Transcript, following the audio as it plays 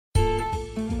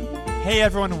Hey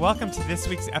everyone, welcome to this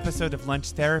week's episode of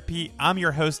Lunch Therapy. I'm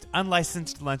your host,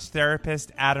 unlicensed lunch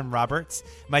therapist, Adam Roberts.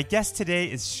 My guest today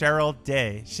is Cheryl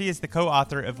Day. She is the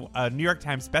co-author of a New York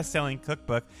Times best-selling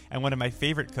cookbook and one of my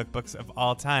favorite cookbooks of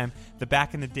all time, the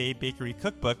Back in the Day Bakery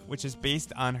Cookbook, which is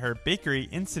based on her bakery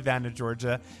in Savannah,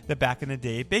 Georgia, the Back in the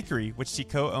Day Bakery, which she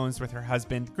co-owns with her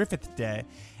husband, Griffith Day.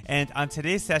 And on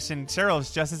today's session, Cheryl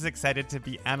is just as excited to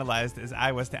be analyzed as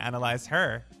I was to analyze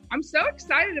her. I'm so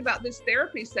excited about this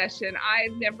therapy session.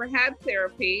 I've never had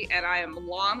therapy, and I am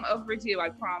long overdue, I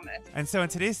promise. And so in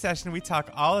today's session, we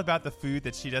talk all about the food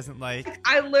that she doesn't like.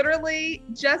 I literally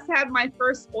just had my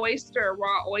first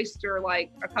raw oyster,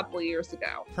 like a couple of years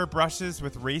ago. Her brushes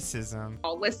with racism.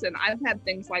 Oh, listen, I've had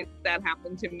things like that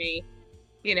happen to me,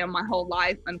 my whole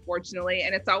life, unfortunately,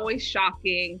 and it's always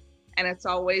shocking. And it's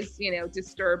always,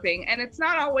 disturbing. And it's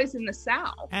not always in the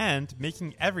South. And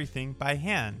making everything by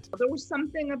hand. There was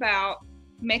something about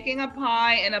making a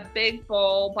pie in a big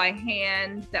bowl by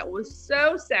hand that was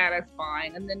so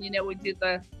satisfying. And then, we did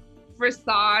the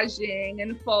frissaging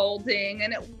and folding.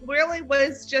 And it really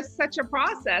was just such a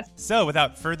process. So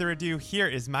without further ado, here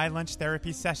is my lunch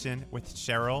therapy session with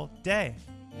Cheryl Day.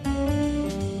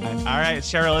 All right,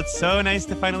 Cheryl, it's so nice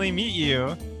to finally meet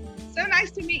you. So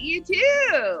nice to meet you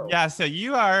too. Yeah, so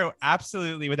you are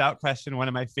absolutely, without question, one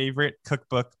of my favorite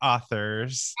cookbook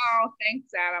authors. Oh, thanks,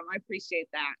 Adam. I appreciate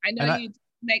that. I know you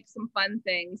make some fun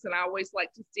things, and I always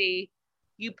like to see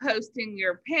you posting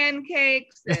your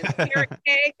pancakes and carrot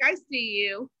cake. I see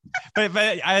you. But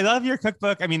I love your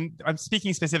cookbook. I mean, I'm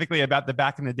speaking specifically about the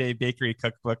Back in the Day Bakery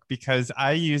Cookbook because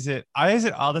I use it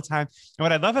all the time. And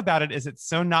what I love about it is it's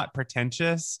so not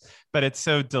pretentious, but it's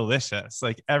so delicious.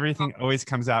 Like everything always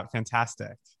comes out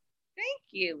fantastic. Thank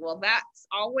you. Well, that's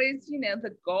always,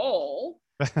 the goal.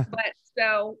 But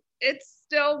so it's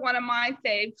still one of my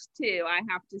faves too, I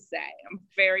have to say. I'm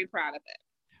very proud of it.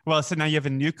 Well, so now you have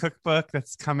a new cookbook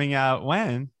that's coming out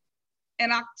when?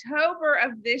 In October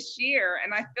of this year.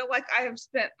 And I feel like I have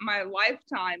spent my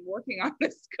lifetime working on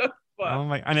this cookbook. Oh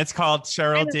my, and it's called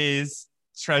Cheryl Day's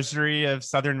Treasury of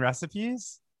Southern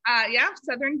Recipes? Yeah,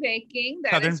 Southern Baking.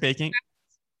 Southern Baking.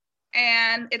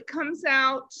 And it comes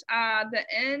out the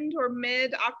end or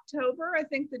mid-October, I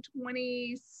think the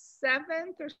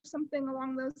 27th or something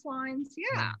along those lines.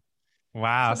 Yeah.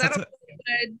 Wow. So that'll be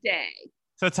a good day.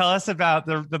 So tell us about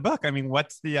the book. I mean,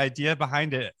 what's the idea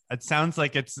behind it? It sounds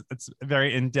like it's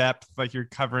very in-depth, like you're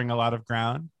covering a lot of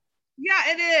ground. Yeah,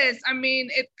 it is. I mean,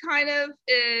 it kind of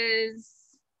is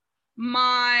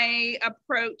my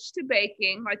approach to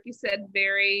baking. Like you said,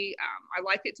 I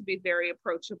like it to be very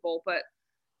approachable, but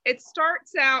it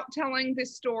starts out telling the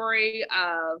story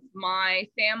of my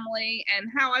family and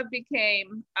how I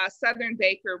became a Southern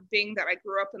baker, being that I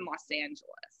grew up in Los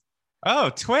Angeles.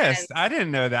 Oh, twist. I didn't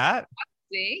know that.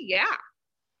 See, yeah.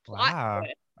 Wow.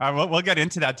 We'll get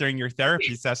into that during your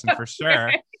therapy session for sure.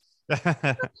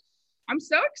 I'm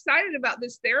so excited about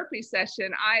this therapy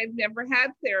session. I've never had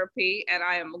therapy, and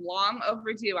I am long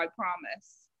overdue, I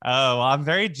promise. Oh, well, I'm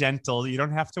very gentle. You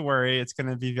don't have to worry. It's going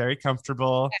to be very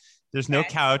comfortable. Okay. There's no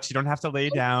couch. You don't have to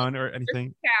lay down or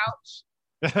anything. Couch.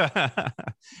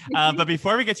 But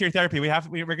before we get to your therapy,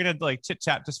 we're going to chit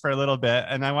chat just for a little bit.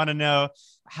 And I want to know,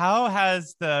 how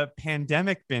has the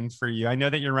pandemic been for you? I know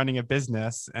that you're running a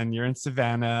business and you're in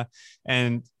Savannah,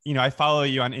 and, I follow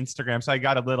you on Instagram. So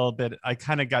I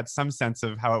kind of got some sense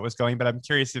of how it was going, but I'm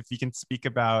curious if you can speak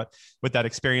about what that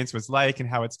experience was like and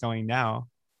how it's going now.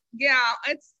 Yeah,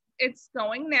 it's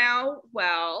going now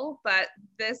well, but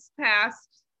this past,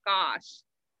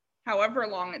 however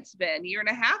long it's been, year and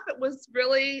a half, it was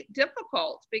really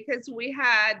difficult because we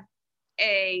had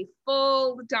a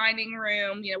full dining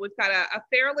room. We've got a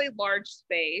fairly large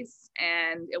space,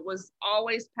 and it was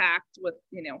always packed with,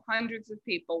 hundreds of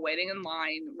people waiting in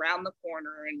line around the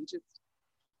corner, and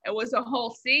it was a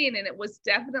whole scene, and it was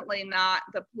definitely not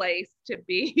the place to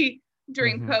be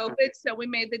during COVID. So we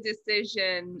made the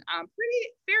decision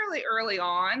fairly early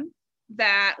on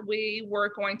that we were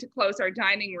going to close our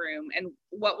dining room, and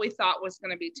what we thought was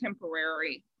going to be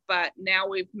temporary. But now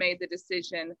we've made the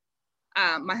decision,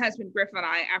 my husband Griff and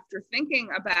I, after thinking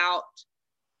about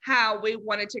how we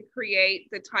wanted to create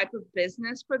the type of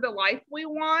business for the life we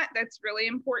want, that's really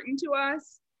important to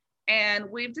us. And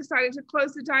we've decided to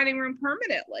close the dining room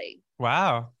permanently.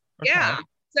 Wow. Okay. Yeah.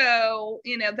 So,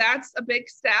 that's a big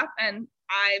step. And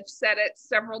I've said it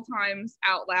several times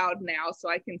out loud now, so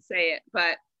I can say it.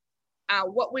 But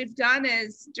what we've done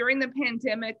is, during the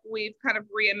pandemic, we've kind of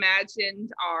reimagined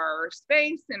our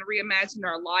space and reimagined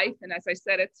our life. And as I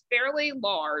said, it's fairly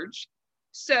large.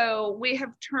 So we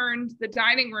have turned the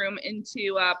dining room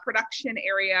into a production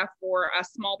area for a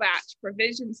small batch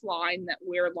provisions line that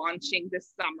we're launching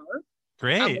this summer.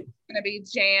 Great. It's going to be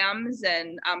jams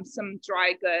and some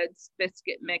dry goods,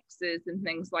 biscuit mixes, and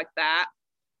things like that.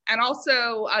 And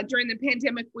also during the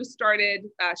pandemic, we started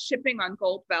shipping on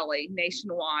Goldbelly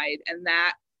nationwide. And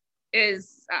that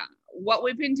is what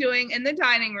we've been doing in the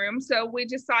dining room. So we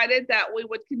decided that we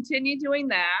would continue doing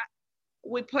that.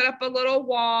 We put up a little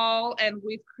wall and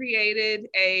we've created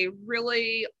a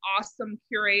really awesome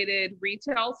curated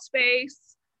retail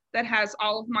space that has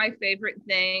all of my favorite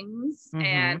things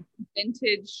and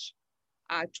vintage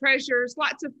treasures,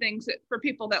 lots of things for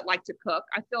people that like to cook.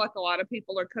 I feel like a lot of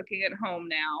people are cooking at home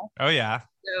now. Oh, yeah.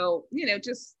 So,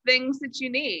 just things that you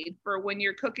need for when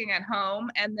you're cooking at home.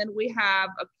 And then we have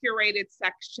a curated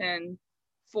section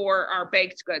for our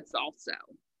baked goods also.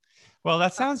 Well,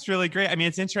 that sounds really great. I mean,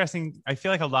 it's interesting. I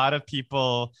feel like a lot of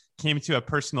people came to a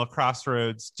personal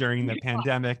crossroads during the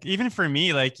pandemic. Even for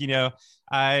me,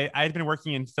 I'd been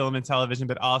working in film and television,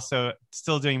 but also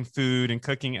still doing food and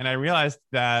cooking. And I realized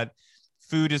that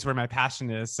food is where my passion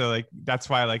is. So that's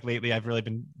why lately I've really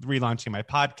been relaunching my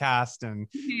podcast and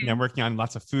I'm working on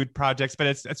lots of food projects. But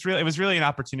it was really an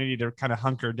opportunity to kind of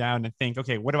hunker down and think,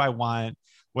 okay, what do I want?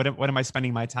 What am I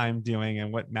spending my time doing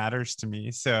and what matters to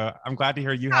me? So I'm glad to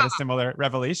hear you had a similar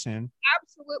revelation.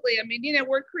 Absolutely. I mean,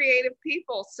 we're creative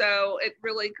people. So it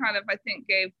really kind of, I think,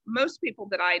 gave most people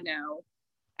that I know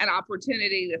an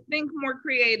opportunity to think more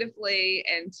creatively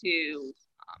and to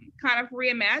kind of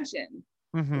reimagine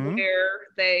where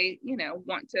they,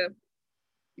 want to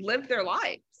live their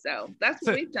life. So that's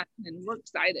what we've done and we're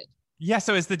excited. Yeah.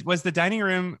 So was the dining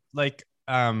room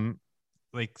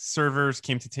like servers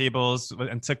came to tables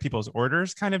and took people's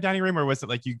orders kind of dining room, or was it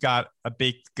like you got a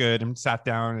baked good and sat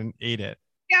down and ate it?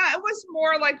 Yeah, it was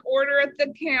more like order at the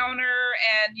counter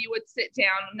and you would sit down,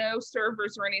 no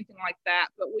servers or anything like that.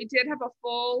 But we did have a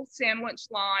full sandwich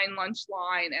line, lunch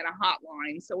line, and a hot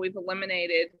line. So we've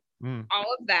eliminated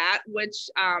all of that, which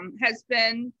has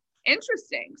been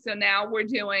interesting. So now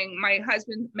my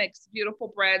husband makes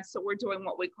beautiful bread. So we're doing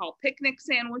what we call picnic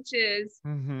sandwiches.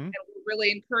 And we're really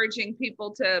encouraging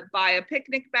people to buy a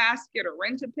picnic basket or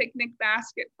rent a picnic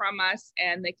basket from us.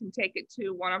 And they can take it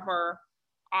to one of our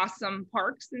awesome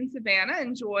parks in Savannah,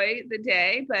 enjoy the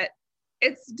day. But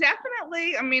it's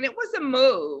definitely, it was a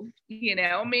move,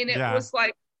 it was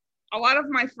like, a lot of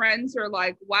my friends are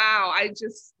like, wow, I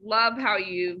just love how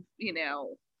you're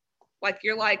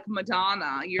like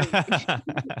Madonna, you're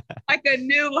like a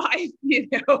new life,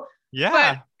 Yeah.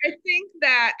 But I think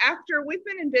that after we've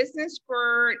been in business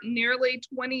for nearly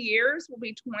 20 years, we'll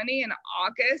be 20 in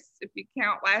August. If you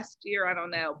count last year, I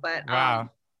don't know, but wow.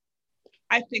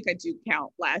 I think I do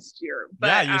count last year. But,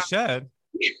 yeah, you should.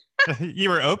 You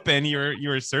were open, you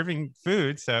were serving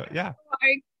food. So yeah.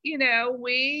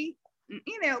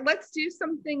 Let's do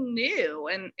something new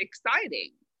and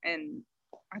exciting. And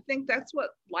I think that's what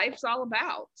life's all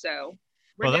about. So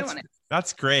we're doing it.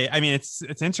 That's great. I mean, it's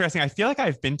interesting. I feel like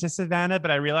I've been to Savannah,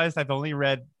 but I realized I've only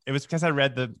read, it was because I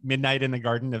read The Midnight in the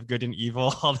Garden of Good and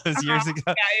Evil all those years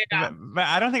ago. Yeah. But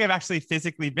I don't think I've actually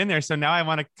physically been there. So now I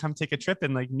want to come take a trip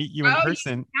and meet you in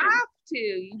person. You have to.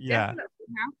 You definitely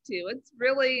have to. It's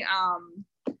really,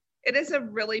 it is a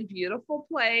really beautiful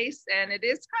place and it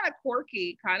is kind of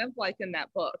quirky, kind of like in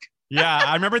that book. Yeah,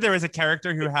 I remember there was a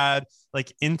character who had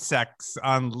insects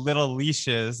on little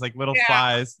leashes, little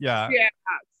flies. Yeah. Yeah.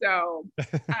 So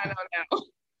I don't know.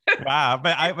 Wow.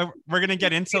 But we're going to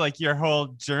get into your whole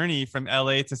journey from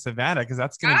LA to Savannah because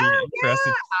that's going to be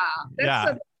interesting.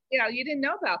 Yeah. You didn't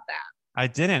know about that. I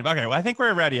didn't. Okay. Well, I think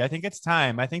we're ready. I think it's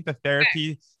time. I think the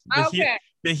therapy,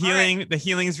 the healing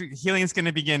is going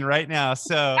to begin right now.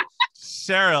 So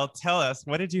Cheryl, tell us,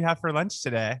 what did you have for lunch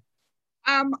today?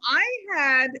 I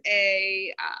had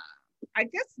I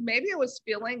guess maybe I was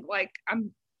feeling like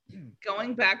I'm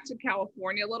going back to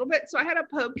California a little bit. So I had a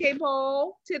poke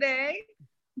bowl today,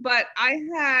 but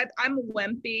I'm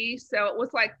Wimpy. So it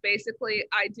was basically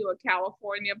I do a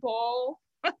California bowl.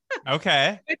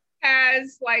 Okay. It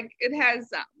has a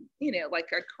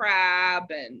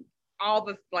crab and all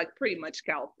the pretty much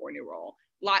California roll.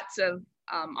 Lots of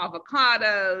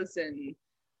avocados and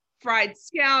fried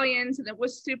scallions, and it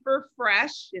was super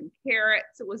fresh, and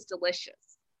carrots. It was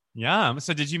delicious. Yum.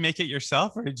 So did you make it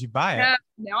yourself or did you buy it?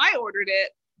 No, I ordered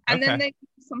it. And then they do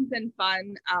something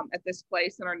fun at this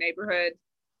place in our neighborhood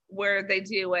where they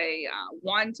do a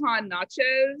wonton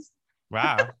nachos.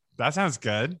 Wow. That sounds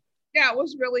good. Yeah, it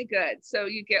was really good. So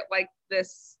you get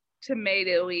this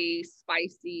tomatoey,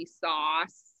 spicy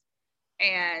sauce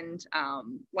and I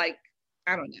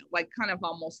don't know, kind of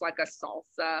almost like a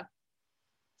salsa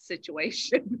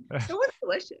situation. It was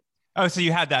delicious. Oh, so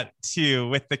you had that too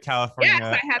with the California.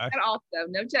 Yes, I had that also.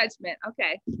 No judgment.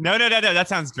 Okay. No. That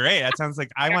sounds great. That sounds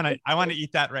like I want to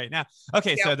eat that right now.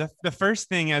 Okay, Yep. so the first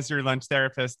thing as your lunch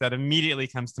therapist that immediately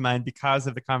comes to mind because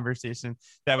of the conversation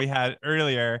that we had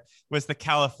earlier was the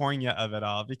California of it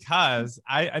all, because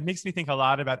it makes me think a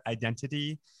lot about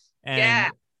identity and Yeah.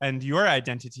 and your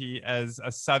identity as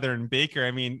a Southern baker.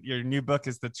 I mean, your new book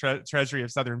is the Treasury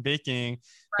of Southern Baking,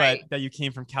 Right. but that you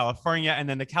came from California, and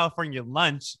then the California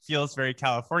lunch feels very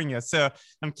California. So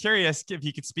I'm curious if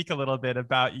you could speak a little bit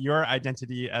about your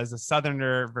identity as a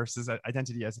Southerner versus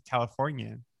identity as a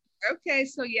Californian. Okay.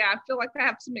 So yeah, I feel like I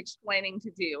have some explaining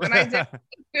to do. And I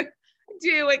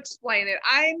do explain it.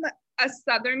 I'm a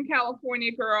Southern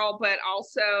California girl, but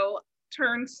also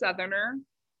turned Southerner.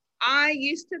 I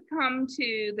used to come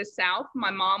to the South. My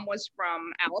mom was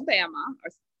from Alabama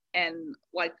and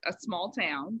like a small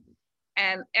town.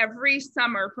 And every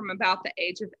summer from about the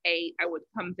age of 8, I would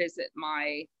come visit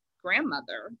my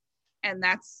grandmother. And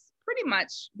that's pretty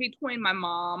much between my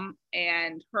mom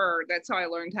and her. That's how I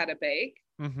learned how to bake.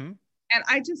 Mm-hmm. And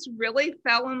I just really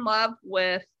fell in love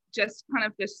with just kind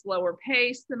of the slower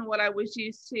pace than what I was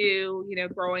used to,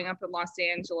 growing up in Los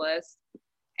Angeles.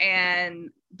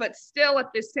 But still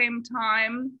at the same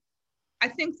time, I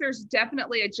think there's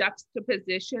definitely a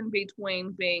juxtaposition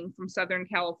between being from Southern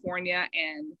California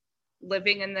and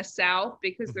living in the South,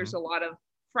 because there's a lot of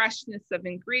freshness of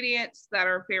ingredients that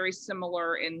are very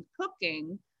similar in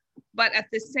cooking, but at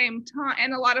the same time,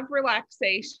 and a lot of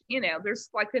relaxation, there's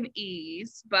like an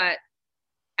ease, but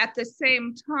at the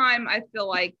same time, I feel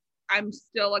like I'm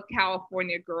still a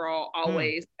California girl,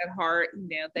 always at heart.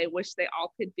 They wish they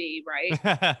all could be, right?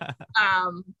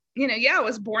 I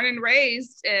was born and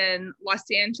raised in Los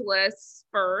Angeles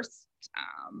first.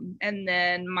 And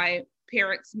then my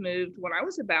parents moved when I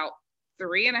was about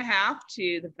 3.5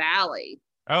 to the Valley.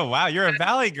 Oh, wow. You're a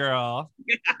Valley girl.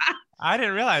 I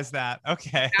didn't realize that.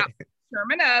 Okay.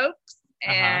 Sherman Oaks.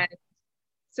 And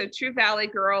so true Valley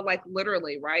girl, like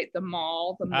literally, right? The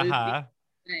mall, the movie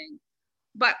thing.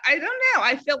 But I don't know.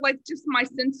 I feel like just my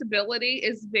sensibility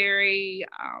is very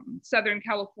Southern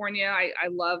California. I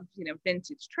love,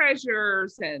 vintage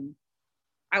treasures, and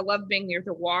I love being near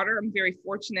the water. I'm very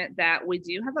fortunate that we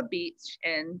do have a beach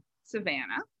in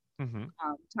Savannah,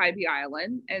 Tybee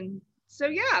Island. And so,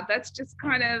 yeah, that's just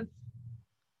kind of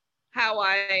how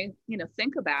I,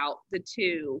 think about the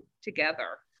two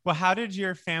together. Well, how did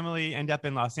your family end up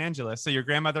in Los Angeles? So your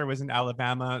grandmother was in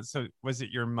Alabama. So was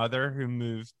it your mother who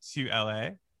moved to LA?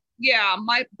 Yeah,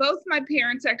 both my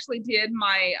parents actually did.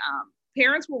 My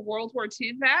parents were World War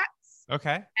II vets.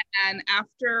 Okay. And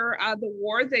after the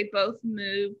war, they both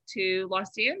moved to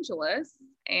Los Angeles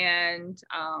and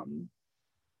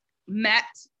met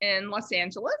in Los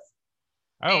Angeles.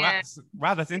 Oh,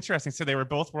 wow. That's interesting. So they were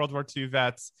both World War II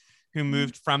vets who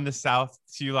moved from the South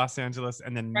to Los Angeles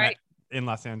and then met in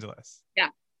Los Angeles. Yeah.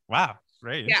 Wow.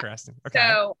 Very interesting. Okay.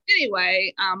 So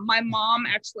anyway, my mom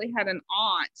actually had an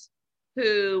aunt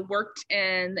who worked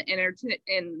in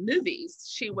movies.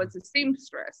 She was a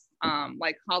seamstress,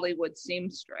 like Hollywood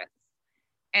seamstress.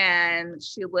 And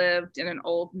she lived in an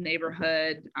old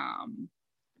neighborhood,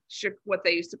 what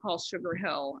they used to call Sugar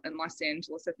Hill in Los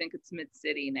Angeles. I think it's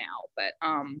Mid-City now, but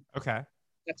okay,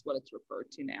 that's what it's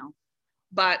referred to now.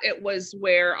 But it was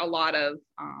where a lot of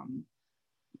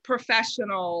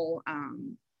professional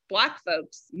Black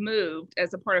folks moved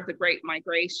as a part of the Great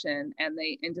Migration, and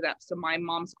they ended up, so my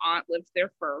mom's aunt lived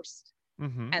there first,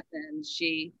 and then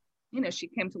she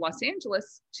came to Los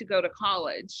Angeles to go to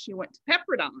college. She went to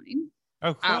Pepperdine.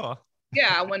 Oh, cool.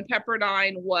 Yeah, when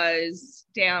Pepperdine was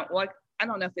down, like, I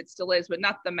don't know if it still is, but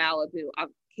not the Malibu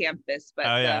campus, but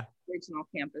the original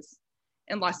campus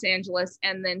in Los Angeles.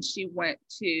 And then she went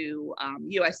to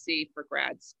USC for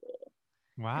grad school.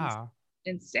 Wow.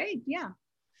 And stayed, yeah.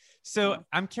 So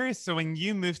I'm curious. So when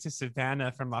you moved to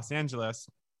Savannah from Los Angeles,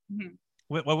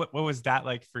 what was that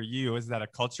like for you? Was that a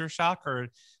culture shock, or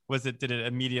did you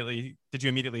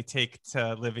immediately take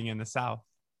to living in the South?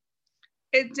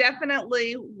 It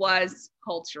definitely was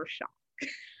culture shock.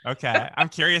 Okay. I'm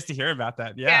curious to hear about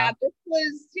that. Yeah, this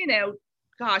was,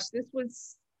 this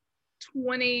was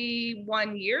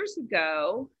 21 years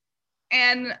ago.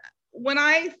 And when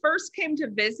I first came to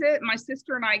visit, my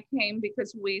sister and I came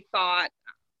because we thought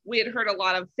we had heard a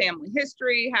lot of family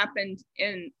history happened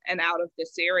in and out of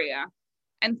this area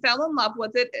and fell in love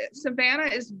with it. Savannah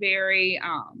is very,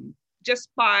 just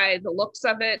by the looks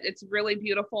of it, it's really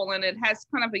beautiful, and it has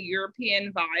kind of a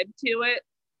European vibe to it.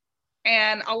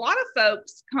 And a lot of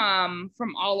folks come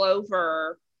from all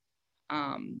over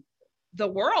the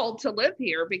world to live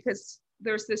here because,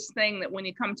 there's this thing that when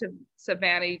you come to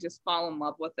Savannah, you just fall in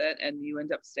love with it and you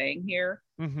end up staying here.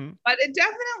 Mm-hmm. But it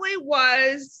definitely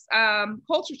was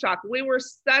culture shock. We were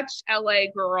such LA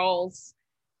girls,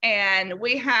 and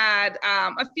we had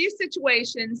a few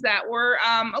situations that were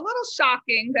a little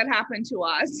shocking that happened to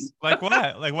us. Like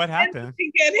what? Like what happened?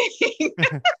 In the beginning.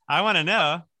 I want to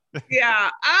know. Yeah.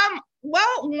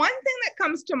 Well, one thing that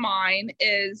comes to mind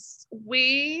is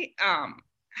we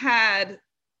had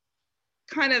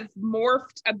kind of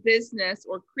morphed a business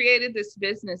or created this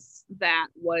business that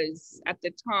was at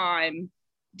the time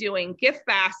doing gift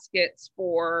baskets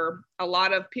for a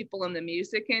lot of people in the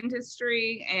music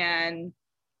industry and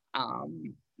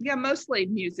mostly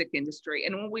music industry.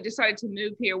 And when we decided to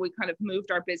move here, we kind of moved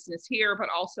our business here, but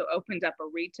also opened up a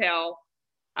retail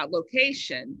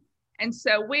location. And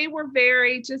so we were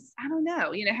very just, I don't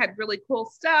know, had really cool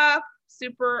stuff,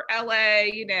 super LA,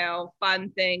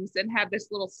 fun things, and had this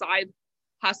little side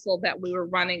hustle that we were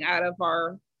running out of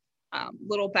our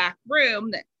little back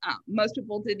room that most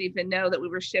people didn't even know that we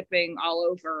were shipping all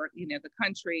over, the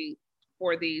country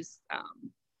for these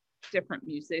different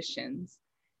musicians.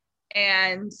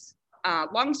 And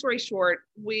long story short,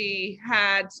 we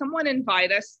had someone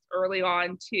invite us early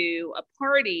on to a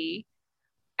party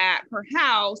at her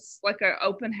house, like an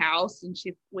open house. And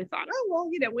we thought, oh, well,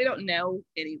 we don't know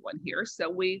anyone here. So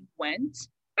we went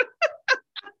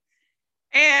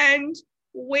and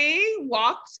we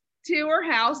walked to her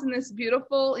house in this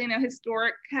beautiful,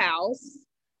 historic house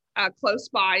close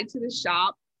by to the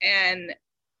shop. And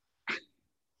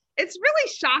it's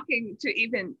really shocking to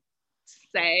even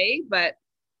say, but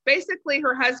basically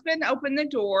her husband opened the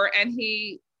door and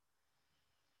he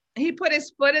put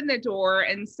his foot in the door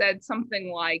and said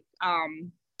something like,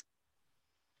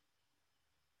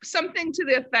 something to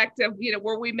the effect of,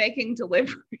 were we making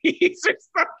deliveries or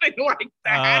something like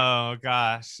that? Oh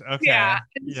gosh. Okay. Yeah.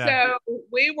 And so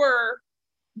we were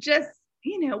just,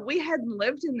 we hadn't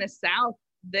lived in the South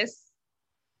this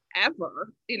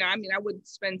ever. I would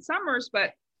spend summers,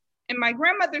 but in my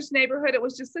grandmother's neighborhood, it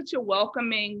was just such a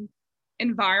welcoming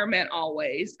environment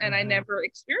always. And I never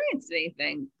experienced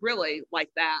anything really like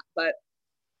that.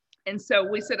 And so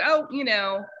we said,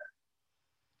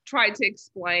 tried to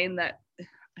explain that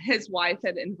his wife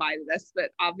had invited us,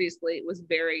 but obviously it was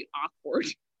very awkward.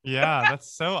 Yeah,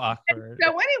 that's so awkward. So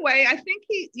anyway, I think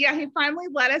he finally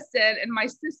let us in, and my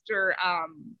sister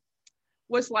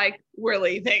was like, we're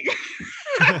leaving.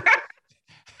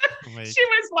 She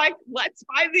was like, let's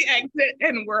find the exit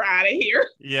and we're out of here.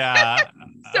 Yeah.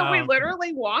 So we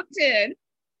literally walked in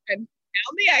and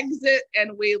found the exit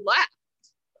and we left.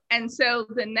 And so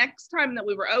the next time that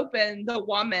we were open, the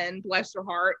woman, bless her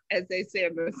heart, as they say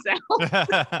in the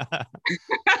South,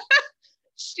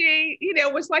 she,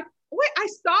 was like, wait, I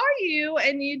saw you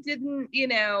and you didn't, you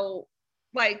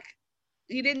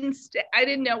didn't, I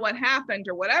didn't know what happened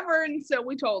or whatever. And so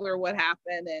we told her what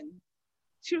happened. And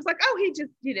she was like, oh, he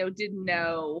just, didn't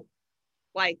know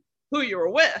like who you were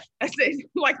with. I said,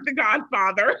 like the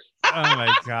Godfather. Oh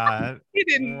my God. He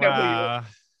didn't know who you were.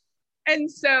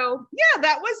 And so, yeah,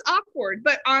 that was awkward.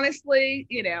 But honestly,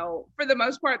 for the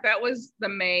most part, that was the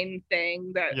main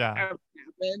thing that ever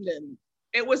happened. And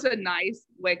it was a nice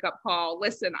wake up call.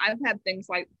 Listen, I've had things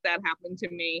like that happen to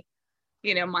me,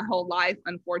 my whole life,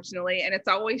 unfortunately. And it's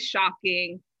always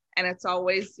shocking and it's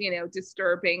always,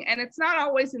 disturbing. And it's not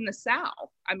always in the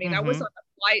South. I mean, I was on a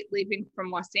flight leaving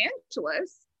from Los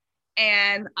Angeles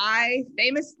and I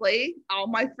famously, all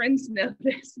my friends know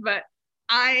this, but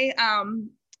I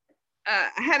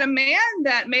had a man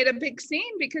that made a big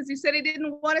scene because he said he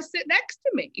didn't want to sit next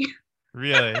to me.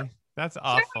 Really? That's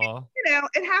awful.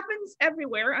 It happens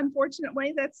everywhere.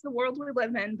 Unfortunately, that's the world we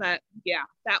live in. But yeah,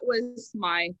 that was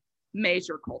my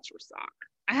major culture shock.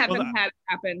 I haven't had it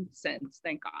happen since,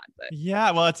 thank God. But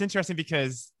yeah, well, it's interesting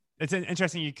because it's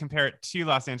interesting you compare it to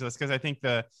Los Angeles because I think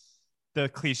the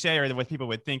cliche or what people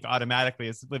would think automatically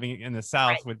is living in the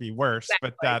South would be worse,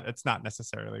 but that it's not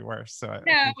necessarily worse. So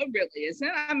no, it really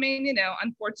isn't. I mean,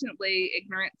 unfortunately,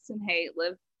 ignorance and hate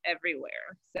live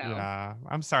everywhere. So yeah,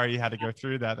 I'm sorry you had to go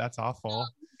through that. That's awful.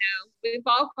 We've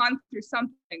all gone through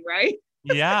something, right?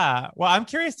 Yeah. Well, I'm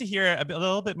curious to hear a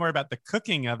little bit more about the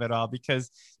cooking of it all, because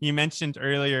you mentioned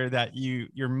earlier that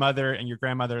your mother and your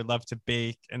grandmother loved to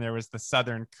bake and there was the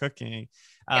Southern cooking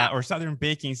or Southern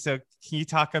baking. So can you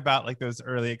talk about like those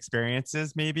early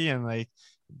experiences maybe and like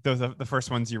those are the first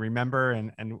ones you remember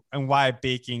and why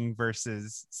baking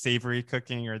versus savory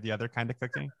cooking or the other kind of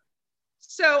cooking?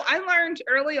 So I learned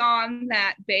early on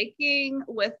that baking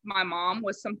with my mom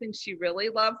was something she really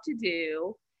loved to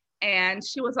do. And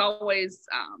she was always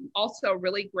also a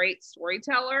really great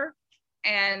storyteller.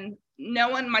 and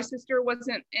my sister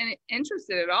wasn't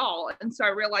interested at all. And so I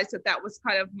realized that was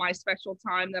kind of my special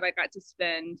time that I got to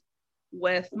spend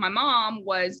with my mom,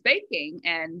 was baking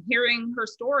and hearing her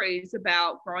stories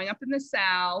about growing up in the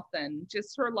South and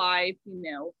just her life,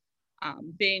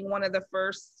 being one of the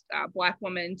first Black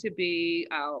women to be,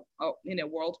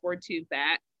 World War II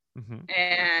vet. Mm-hmm.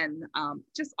 And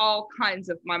just all kinds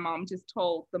of, my mom just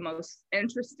told the most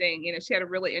interesting, she had a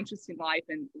really interesting life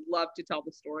and loved to tell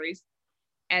the stories.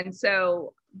 And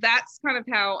so that's kind of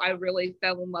how I really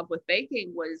fell in love with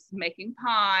baking, was making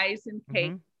pies and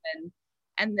cakes. Mm-hmm.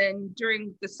 And then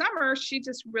during the summer, she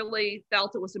just really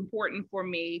felt it was important for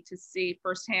me to see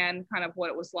firsthand kind of what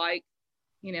it was like,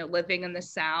 living in the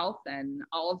South and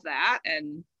all of that.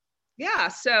 And yeah,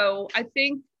 so I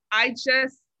think I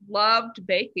just loved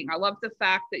baking. I loved the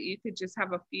fact that you could just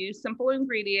have a few simple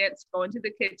ingredients, go into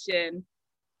the kitchen,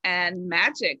 and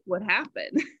magic would happen.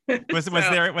 Was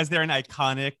there an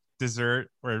iconic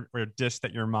dessert or dish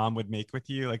that your mom would make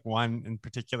with you, like one in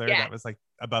particular that was like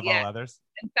above all others?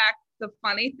 In fact, the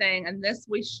funny thing, and this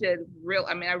we should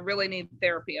I really need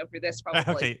therapy over this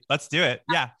probably. Okay, let's do it.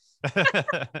 Yeah.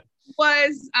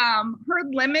 Was her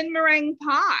lemon meringue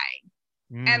pie.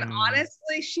 And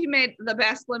honestly, she made the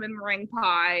best lemon meringue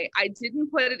pie. I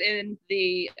didn't put it in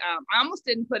I almost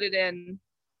didn't put it in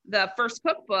the first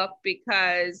cookbook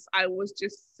because I was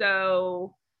just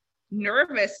so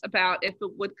nervous about if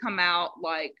it would come out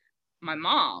like my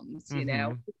mom's,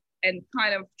 and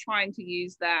kind of trying to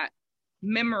use that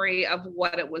memory of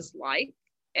what it was like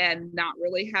and not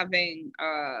really having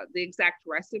the exact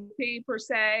recipe per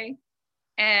se.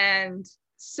 And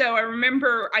so I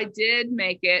remember I did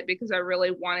make it because I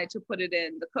really wanted to put it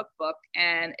in the cookbook,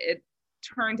 and it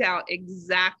turned out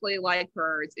exactly like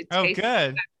hers. It tasted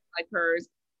exactly like hers,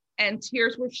 and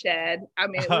tears were shed. I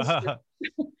mean, it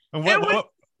was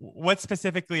what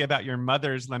specifically about your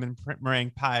mother's lemon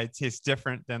meringue pie tastes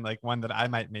different than like one that I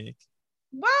might make?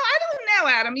 Well, I don't know,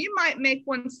 Adam. You might make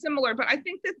one similar, but I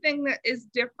think the thing that is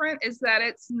different is that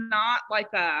it's not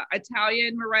like a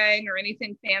Italian meringue or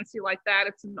anything fancy like that.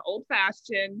 It's an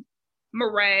old-fashioned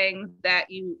meringue that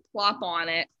you plop on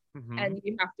it, and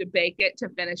you have to bake it to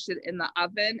finish it in the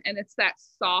oven. And it's that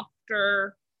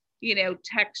softer,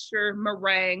 texture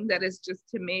meringue that is just,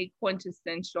 to me,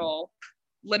 quintessential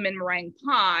lemon meringue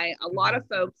pie. A lot of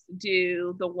folks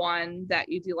do the one that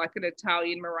you do like an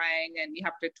Italian meringue and you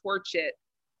have to torch it,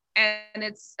 and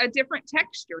it's a different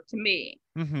texture to me.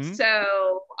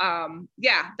 So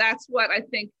that's what I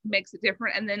think makes it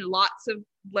different. And then lots of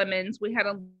lemons. We had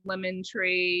a lemon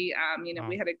tree.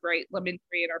 We had a great lemon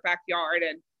tree in our backyard,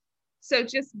 and so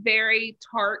just very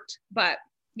tart, but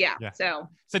yeah. So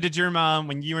did your mom,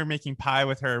 when you were making pie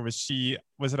with her, was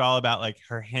it all about like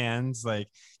her hands, like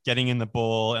getting in the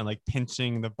bowl and like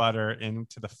pinching the butter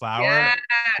into the flour? Yeah.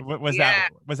 Was that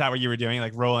what you were doing,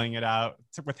 like rolling it out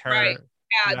with her? Right.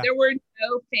 Yeah, there were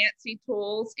no fancy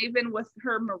tools. Even with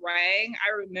her meringue,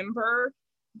 I remember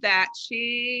that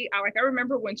I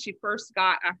remember when she first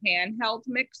got a handheld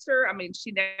mixer. I mean,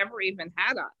 she never even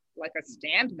had a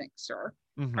stand mixer.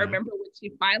 I remember when she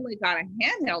finally got a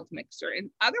handheld mixer, and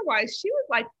otherwise she would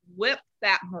like whip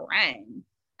that meringue.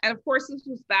 And of course, this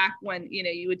was back when,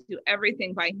 you would do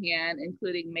everything by hand,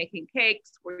 including making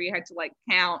cakes where you had to like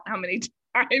count how many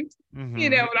times,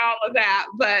 and all of that.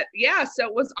 But yeah, so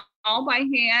it was all by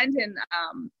hand, and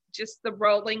just the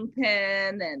rolling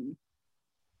pin and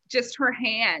just her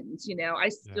hands, I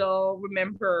still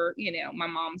remember, my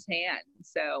mom's hand.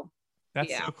 So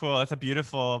that's so cool. That's a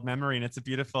beautiful memory, and it's a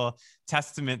beautiful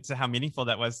testament to how meaningful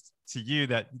that was to you,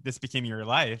 that this became your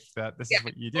life, that this is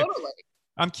what you do. Totally.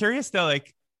 I'm curious though,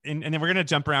 like, and then we're going to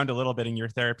jump around a little bit in your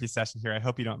therapy session here. I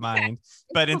hope you don't mind.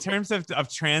 But in terms of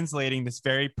translating this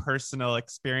very personal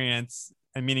experience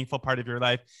and meaningful part of your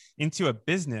life into a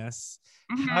business,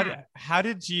 how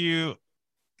did you,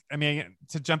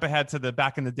 to jump ahead to the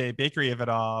back in the day bakery of it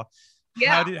all,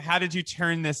 how did you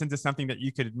turn this into something that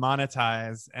you could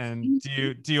monetize and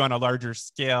do on a larger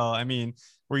scale?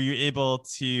 Were you able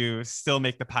to still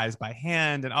make the pies by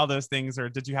hand and all those things, or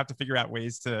did you have to figure out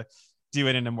ways to do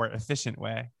it in a more efficient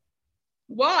way?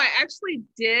 Well, I actually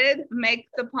did make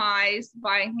the pies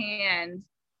by hand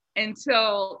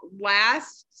until I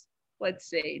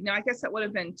guess that would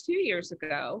have been 2 years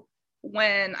ago,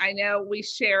 when I know we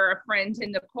share a friend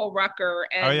in Nicole Rucker.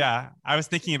 And I was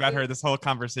thinking about her this whole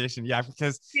conversation. Yeah,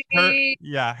 because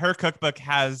her cookbook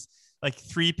has like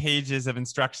 3 pages of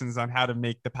instructions on how to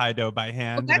make the pie dough by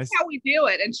hand. Well, that's how we do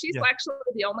it. And she's actually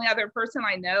the only other person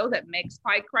I know that makes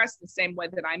pie crust the same way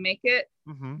that I make it.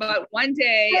 But one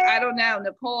day, I don't know,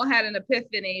 Nicole had an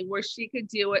epiphany where she could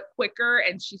do it quicker,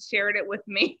 and she shared it with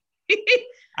me.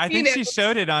 I you think know, she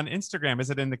showed it on Instagram. Is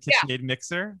it in the yeah, KitchenAid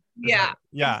mixer? yeah,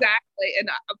 Yeah. exactly. And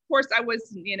of course, I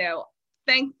was,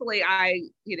 thankfully, I,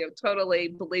 totally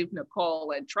believe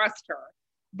Nicole and trust her.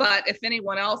 But if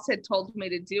anyone else had told me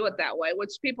to do it that way,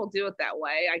 which people do it that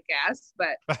way, I guess,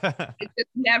 but it just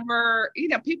never,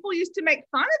 people used to make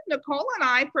fun of Nicole and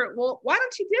I for, well, why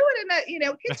don't you do it in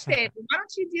a, KitchenAid? Why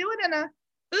don't you do it in a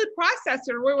food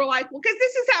processor? We were like, well, because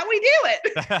this is how we do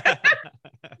it.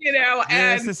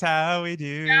 And this is how we do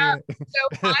yeah, it.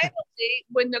 so finally,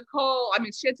 when Nicole, I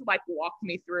mean, she had to like walk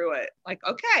me through it. Like,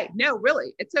 okay, no,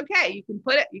 really, it's okay. You can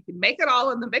make it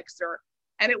all in the mixer.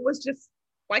 And it was just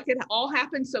like it all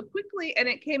happened so quickly and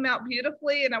it came out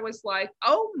beautifully. And I was like,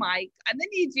 oh my, and then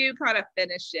you do kind of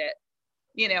finish it,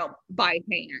 by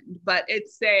hand, but it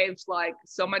saves like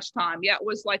so much time. Yeah, it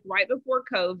was like right before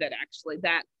COVID, actually,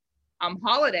 that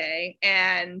holiday.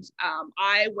 And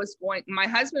my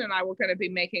husband and I were going to be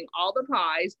making all the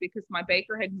pies because my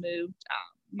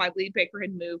lead baker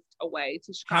had moved away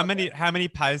to Chicago. How many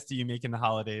pies do you make in the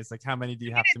holidays? Like how many do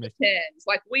you have to make? Depends.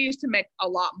 Like we used to make a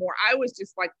lot more. I was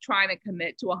just like trying to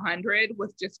commit to 100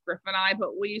 with just Griff and I,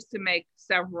 but we used to make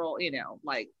several,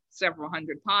 like several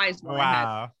hundred pies when I had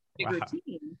a bigger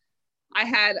team. I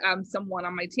had someone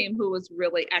on my team who was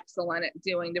really excellent at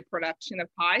doing the production of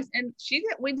pies, and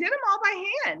we did them all by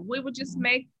hand. We would just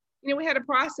make, we had a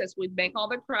process. We'd make all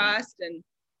the crust and,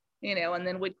 and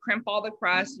then we'd crimp all the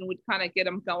crust and we'd kind of get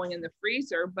them going in the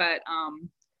freezer. But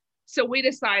so we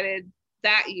decided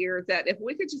that year that if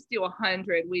we could just do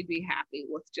 100, we'd be happy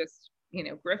with just,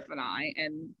 Griff and I.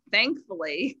 And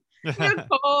thankfully,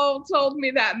 Nicole told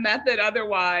me that method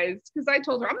otherwise, because I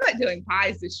told her I'm not doing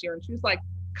pies this year. And she was like,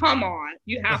 come on,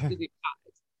 you have to do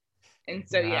pies. And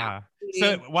so, yeah.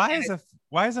 So why is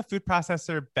a food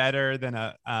processor better than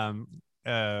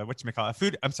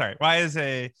why is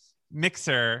a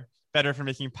mixer better for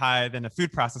making pie than a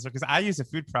food processor? Because I use a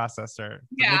food processor.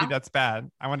 Yeah. Maybe that's bad.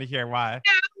 I want to hear why.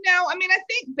 No, I mean, I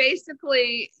think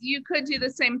basically you could do the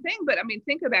same thing, but I mean,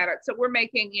 think about it. So we're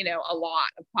making, a lot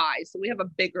of pies. So we have a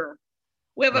bigger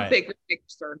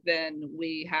mixer than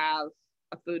we have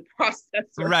a food processor.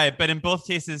 Right. But in both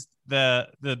cases, the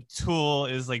tool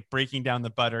is like breaking down the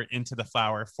butter into the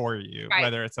flour for you, right,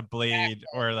 whether it's a blade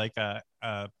or like a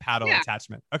paddle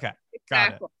attachment. Okay.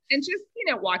 Got it. And just,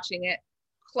 watching it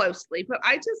closely. But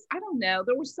I don't know.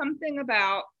 There was something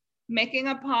about making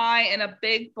a pie in a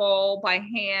big bowl by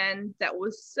hand that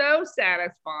was so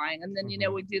satisfying. And then,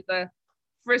 we do the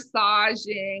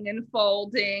frissaging and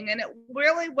folding, and it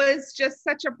really was just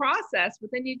such a process. But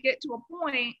then you get to a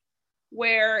point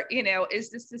where, is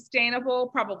this sustainable?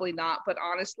 Probably not, but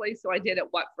honestly, so I did it,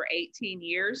 for 18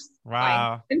 years.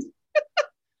 Wow.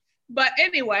 But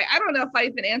anyway, I don't know if I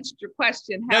even answered your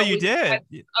question. No, you did.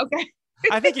 Okay.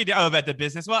 I think you did. Oh, about the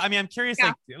business. Well, I mean, I'm curious,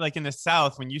 like in the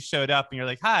South, when you showed up and you're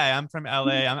like, hi, I'm from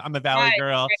LA. I'm a Valley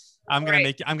girl. I'm going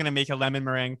to make a lemon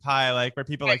meringue pie. Like where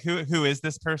people like, who is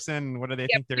this person? What do they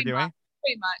think they're doing?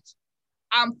 Pretty much.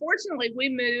 Fortunately, we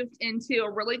moved into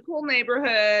a really cool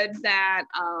neighborhood that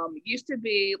used to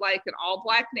be like an all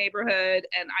Black neighborhood.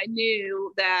 And I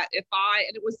knew that and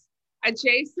it was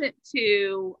adjacent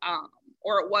to,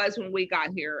 or it was when we got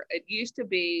here, it used to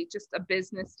be just a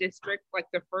business district. Like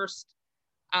the first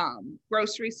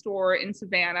grocery store in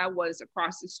Savannah was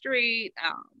across the street.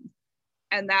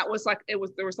 And that was like,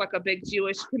 there was like a big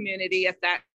Jewish community at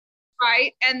that,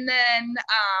 right? And then,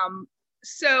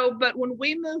 but when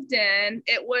we moved in,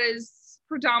 it was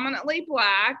predominantly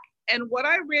Black. And what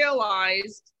I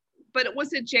realized, but it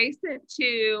was adjacent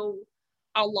to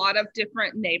a lot of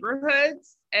different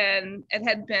neighborhoods, and it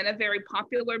had been a very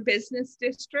popular business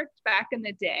district back in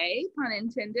the day, pun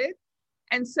intended.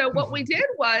 And so what we did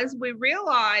was we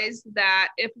realized that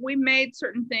if we made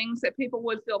certain things that people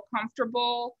would feel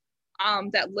comfortable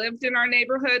that lived in our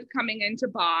neighborhood coming in to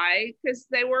buy, because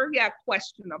they were,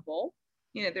 questionable.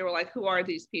 They were like, who are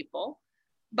these people?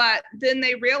 But then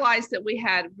they realized that we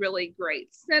had really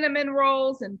great cinnamon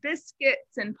rolls and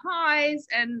biscuits and pies,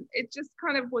 and it just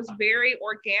kind of was very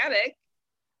organic.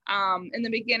 In the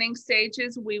beginning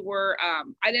stages, we were,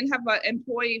 I didn't have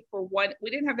we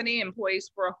didn't have any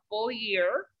employees for a full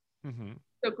year. Mm-hmm.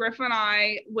 So Griff and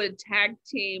I would tag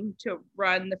team to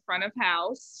run the front of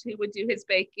house. He would do his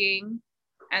baking,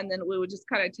 and then we would just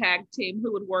kind of tag team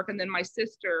who would work. And then my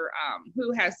sister,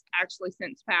 who has actually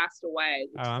since passed away.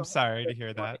 Oh, I'm sorry to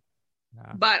hear that.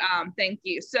 Yeah. But thank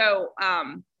you. So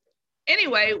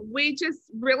anyway, we just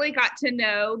really got to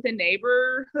know the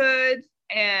neighborhood,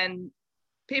 and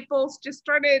people just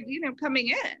started, coming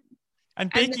in. And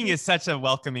baking is such a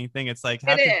welcoming thing. It's like,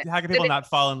 how can people not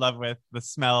fall in love with the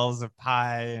smells of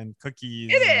pie and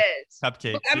cookies? It is.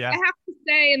 Cupcakes. I have to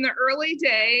say in the early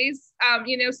days,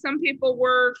 some people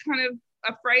were kind of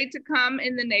afraid to come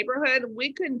in the neighborhood.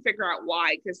 We couldn't figure out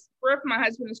why, because my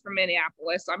husband is from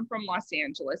Minneapolis. I'm from Los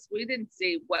Angeles. We didn't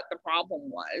see what the problem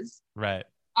was. Right.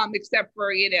 Except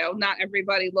for, not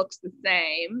everybody looks the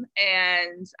same.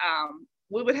 And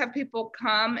we would have people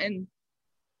come and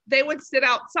they would sit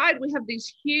outside. We have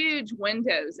these huge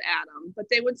windows, Adam, but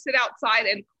they would sit outside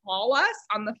and call us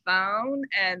on the phone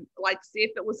and like see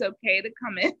if it was okay to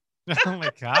come in. Oh my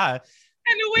God.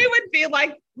 And we would be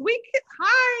like, we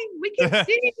can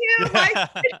see you. Like,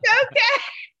 it's okay.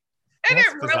 And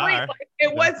That's it bizarre. really,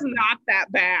 it was not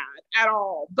that bad at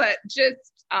all. But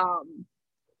just,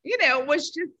 it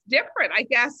was just different. I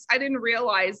guess I didn't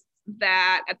realize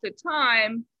that at the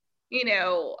time,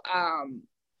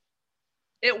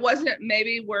 it wasn't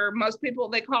maybe where most people,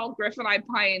 they call Griffin-eyed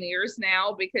pioneers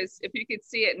now, because if you could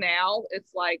see it now,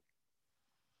 it's like,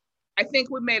 I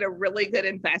think we made a really good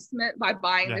investment by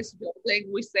buying this building.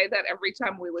 We say that every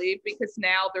time we leave, because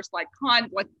now there's like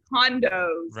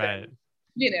condos, right,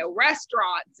 and,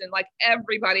 restaurants, and like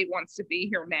everybody wants to be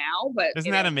here now. But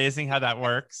isn't that amazing how that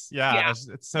works? Yeah.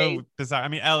 It's so bizarre. I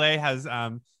mean, LA has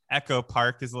Echo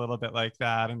Park is a little bit like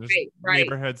that, and there's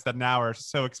neighborhoods that now are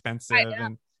so expensive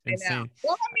and insane.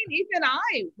 Well, I mean, even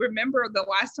I remember the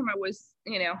last time I was,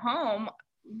 home,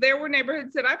 there were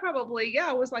neighborhoods that I probably,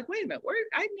 I was like, wait a minute,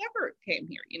 I never came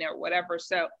here, or whatever.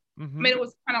 So, I mean, it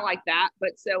was kind of like that.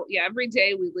 But so, every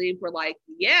day we leave, we're like,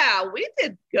 we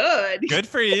did good. Good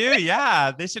for you.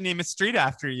 Yeah. They should name a street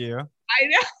after you. I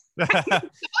know. Totally.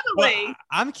 Well,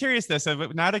 I'm curious though. So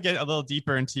now to get a little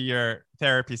deeper into your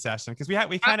therapy session, because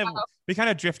we kind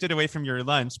of drifted away from your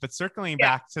lunch, but circling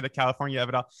back to the California of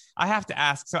it all, I have to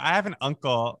ask. So I have an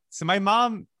uncle. So my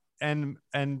mom and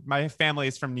my family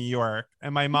is from New York,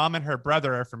 and my mom and her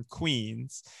brother are from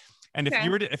Queens. And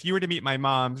if you were to meet my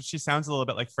mom, she sounds a little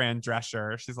bit like Fran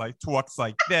Drescher. She's like talks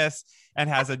like this and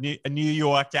has a New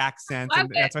York accent, and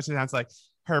that's what she sounds like.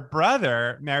 Her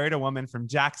brother married a woman from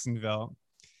Jacksonville.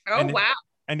 Oh, wow.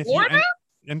 And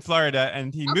in Florida,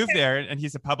 and he moved there, and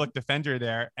he's a public defender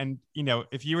there. And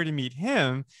if you were to meet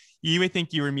him, you would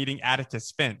think you were meeting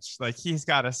Atticus Finch. Like, he's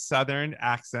got a Southern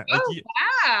accent. Like,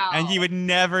 wow. And you would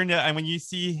never know. And when you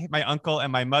see my uncle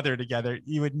and my mother together,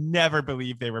 you would never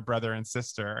believe they were brother and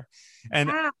sister.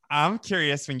 And I'm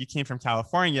curious, when you came from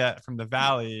California, from the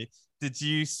Valley, did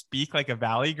you speak like a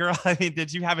Valley girl? I mean,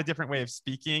 did you have a different way of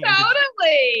speaking?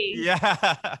 Totally.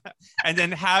 Yeah. And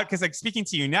then because like speaking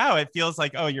to you now, it feels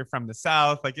like, oh, you're from the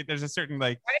South. Like there's a certain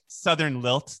like Southern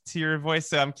lilt to your voice.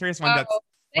 So I'm curious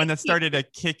when that started to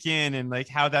kick in, and like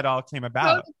how that all came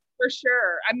about. For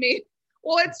sure. I mean,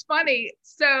 well, it's funny.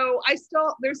 So I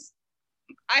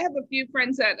have a few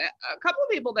friends a couple of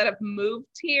people that have moved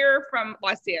here from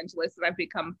Los Angeles that I've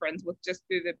become friends with just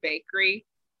through the bakery.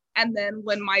 And then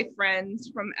when my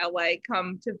friends from LA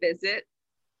come to visit,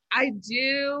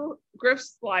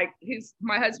 Griff's like,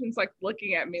 my husband's like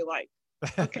looking at me like,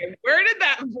 okay, where did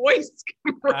that voice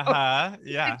come from?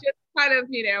 Yeah. It just kind of,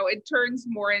 it turns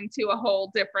more into a whole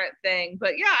different thing.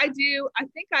 But yeah, I do. I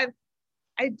think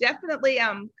I definitely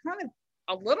am kind of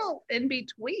a little in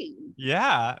between.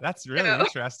 Yeah, that's really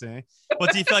interesting. Well,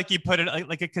 do you feel like you put it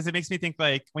like, because it makes me think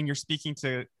like when you're speaking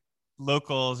to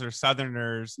locals or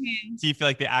Southerners, do you feel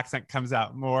like the accent comes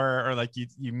out more, or like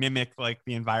you mimic like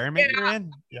the environment you're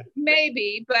in? Yeah,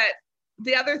 maybe. But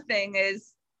the other thing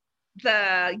is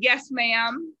the yes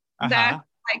ma'am, that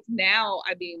like now,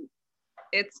 I mean,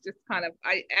 it's just kind of,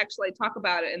 I actually talk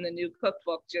about it in the new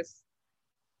cookbook. Just,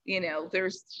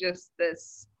 there's just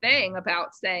this thing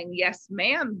about saying yes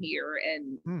ma'am here,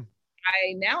 and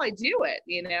I do it,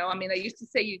 I mean, I used to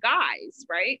say you guys,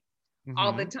 right?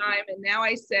 All the time, and now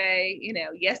I say,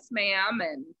 yes ma'am,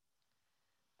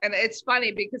 and it's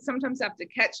funny because sometimes I have to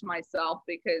catch myself,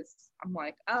 because I'm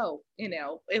like, oh,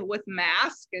 with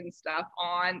mask and stuff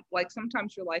on, like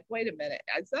sometimes you're like, wait a minute,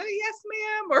 is that a yes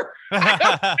ma'am, or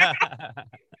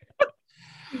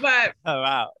but oh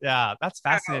wow, yeah, that's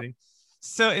fascinating.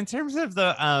 So in terms of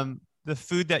the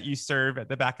food that you serve at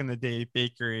the back in the day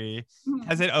bakery,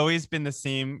 has it always been the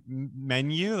same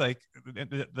menu, like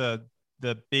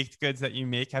the baked goods that you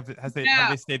make? Have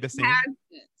they stayed the same?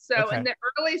 So in the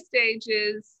early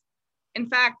stages, in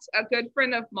fact, a good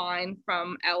friend of mine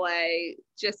from LA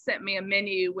just sent me a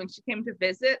menu when she came to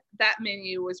visit. That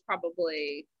menu was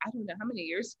probably, I don't know how many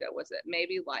years ago was it?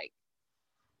 Maybe like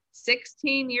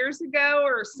 16 years ago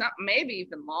or something, maybe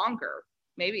even longer,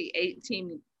 maybe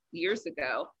 18 years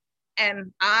ago.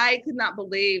 And I could not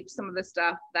believe some of the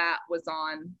stuff that was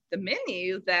on the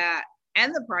menu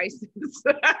and the prices.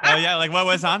 Oh yeah, like what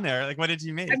was on there? Like what did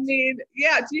you make? I mean,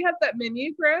 yeah, do you have that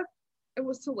menu, Griff? It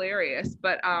was hilarious.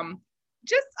 But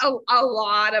just a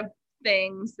lot of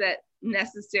things that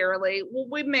necessarily, well,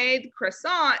 we made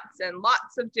croissants and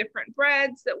lots of different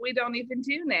breads that we don't even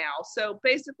do now. So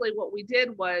basically what we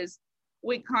did was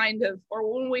we kind of,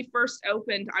 or when we first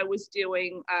opened, I was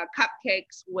doing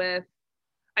cupcakes with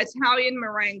Italian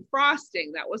meringue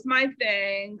frosting. That was my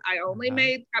thing. I only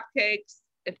made cupcakes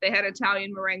if they had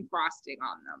Italian meringue frosting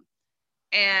on them.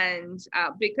 And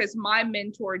because my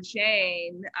mentor,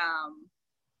 Jane,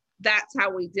 that's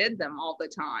how we did them all the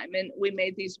time. And we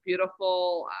made these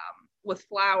beautiful, with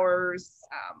flowers,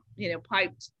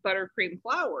 piped buttercream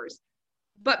flowers,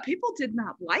 but people did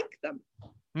not like them.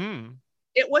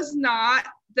 It was not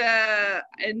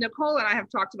and Nicole and I have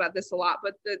talked about this a lot,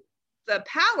 but the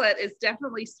palate is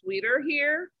definitely sweeter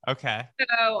here. Okay.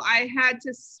 So I had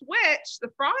to switch the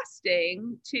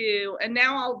frosting and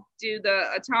now I'll do the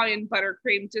Italian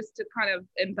buttercream just to kind of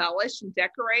embellish and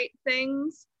decorate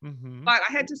things. But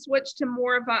I had to switch to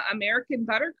more of an American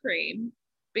buttercream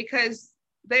because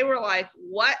they were like,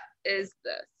 what is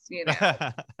this?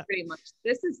 Pretty much,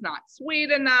 this is not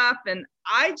sweet enough. And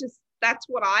that's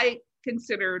what I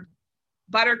considered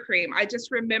buttercream. I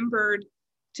just remembered,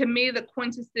 to me, the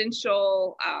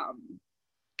quintessential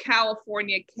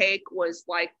California cake was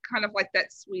kind of like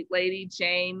that Sweet Lady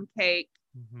Jane cake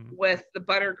with the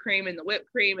buttercream and the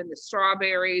whipped cream and the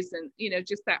strawberries and,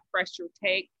 just that fresher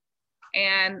take.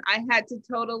 And I had to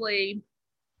totally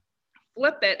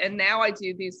flip it. And now I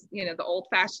do these, the old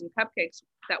fashioned cupcakes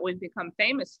that we've become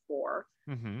famous for,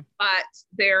 but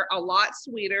they're a lot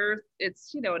sweeter.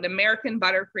 It's, an American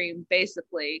buttercream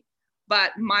basically.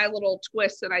 But my little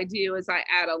twist that I do is I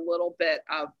add a little bit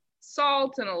of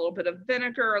salt and a little bit of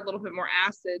vinegar, a little bit more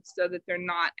acid, so that they're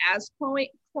not as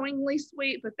cloyingly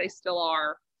sweet, but they still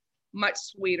are much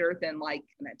sweeter than like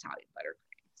an Italian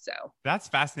buttercream. So that's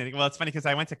fascinating. Well, it's funny because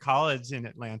I went to college in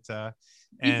Atlanta.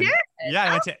 And you did?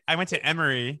 Yeah, I went to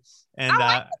Emory, and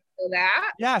I know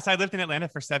that. Yeah, so I lived in Atlanta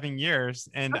for 7 years,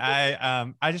 and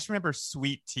I just remember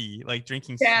sweet tea, like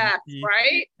drinking sweet tea,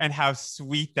 right? And how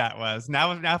sweet that was.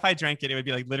 Now if I drank it, it would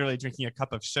be like literally drinking a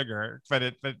cup of sugar.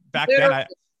 But back then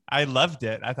I loved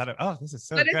it. I thought, oh, this is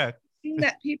so good.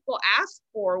 That people ask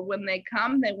for when they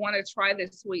come, they want to try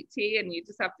this sweet tea, and you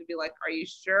just have to be like, are you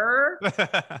sure?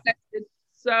 It's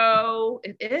so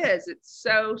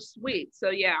sweet.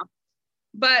 So yeah.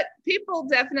 But people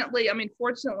definitely,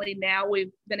 fortunately now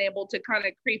we've been able to kind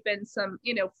of creep in some,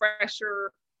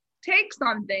 fresher takes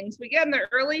on things. But yeah, in the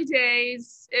early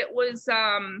days, it was,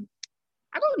 I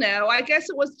don't know, I guess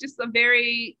it was just a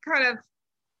very kind of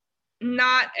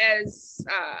not as,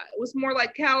 it was more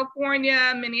like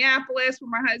California, Minneapolis, where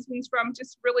my husband's from,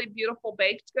 just really beautiful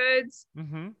baked goods.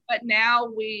 But now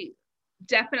we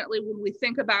definitely, when we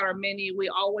think about our menu, we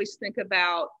always think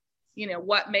about,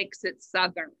 what makes it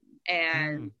Southern.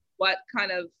 And what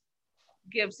kind of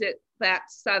gives it that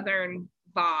Southern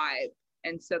vibe.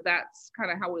 And so that's kind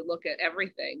of how we look at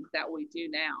everything that we do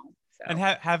now. So. And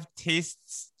have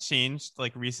tastes changed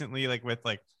like recently, like with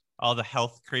like all the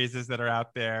health crazes that are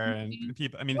out there and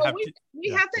people, we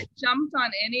haven't jumped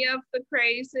on any of the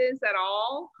crazes at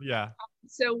all. Yeah.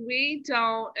 So we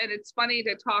don't, and it's funny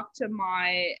to talk to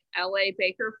my LA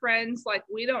baker friends, like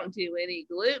we don't do any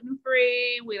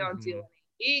gluten-free, we don't do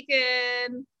any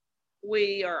vegan.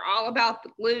 We are all about the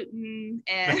gluten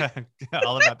and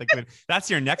all about the gluten.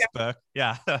 That's your next book.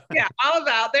 Yeah. Yeah. All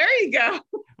about, there you go.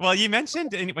 Well, you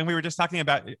mentioned when we were just talking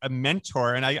about a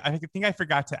mentor, and I think I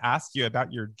forgot to ask you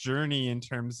about your journey in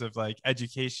terms of like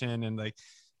education and like,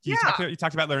 you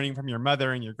talked about learning from your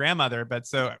mother and your grandmother, but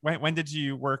so when did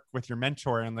you work with your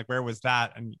mentor and like, where was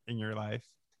that in your life?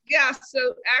 Yeah,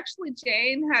 so actually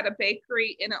Jane had a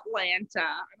bakery in Atlanta.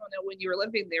 I don't know when you were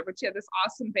living there, but she had this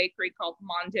awesome bakery called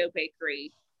Mondo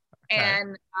Bakery. Okay.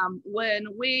 And when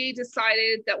we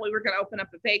decided that we were going to open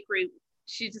up a bakery,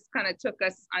 she just kind of took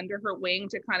us under her wing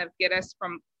to kind of get us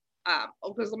from,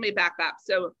 because let me back up.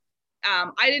 So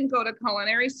I didn't go to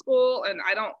culinary school, and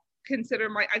I consider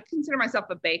myself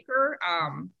a baker.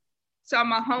 So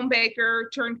I'm a home baker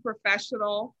turned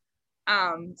professional.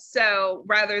 So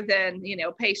rather than,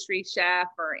 pastry chef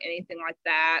or anything like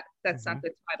that, that's not the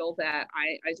title that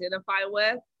I identify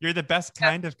with. You're the best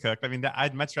kind of cook.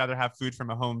 I'd much rather have food from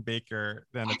a home baker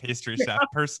than a pastry chef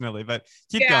personally, but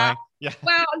keep going. Yeah.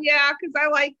 Well, yeah, because I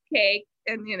like cake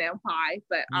and, pie,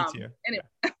 but me too. Anyway.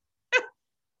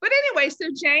 But anyway, so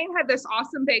Jane had this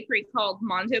awesome bakery called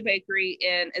Mondo Bakery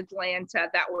in Atlanta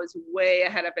that was way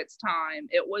ahead of its time.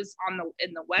 It was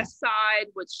in the west side,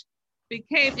 which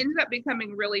ended up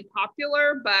becoming really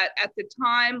popular, but at the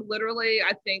time, literally,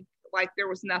 I think like there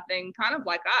was nothing kind of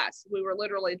like us. We were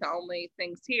literally the only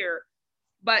things here.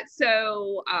 But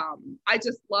so I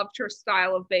just loved her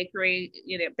style of bakery,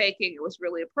 baking. It was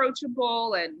really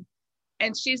approachable,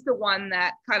 and she's the one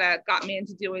that kind of got me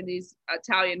into doing these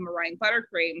Italian meringue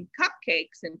buttercream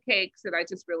cupcakes and cakes, and I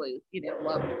just really,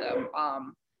 loved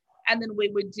them. And then we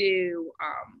would do,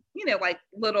 like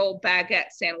little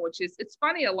baguette sandwiches. It's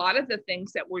funny, a lot of the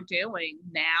things that we're doing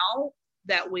now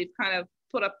that we've kind of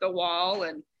put up the wall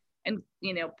and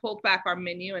pulled back our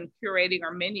menu and curating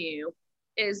our menu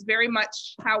is very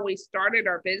much how we started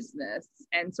our business.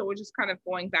 And so we're just kind of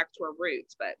going back to our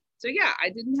roots. But so, yeah, I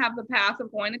didn't have the path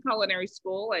of going to culinary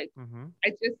school. I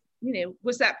just,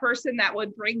 was that person that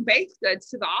would bring baked goods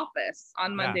to the office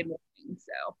on Monday morning.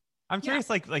 So I'm curious,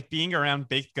 like being around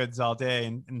baked goods all day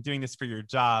and doing this for your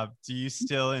job, do you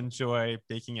still enjoy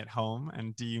baking at home,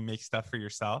 and do you make stuff for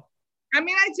yourself? I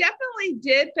mean, I definitely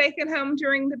did bake at home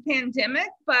during the pandemic,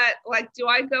 but like, do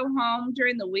I go home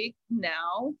during the week?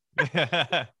 No.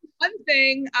 One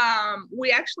thing,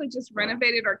 we actually just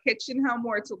renovated our kitchen home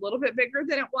where it's a little bit bigger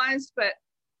than it was, but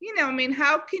I mean,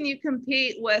 how can you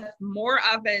compete with more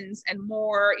ovens and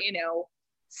more,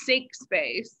 sink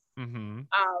space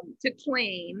to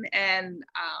clean? And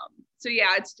so,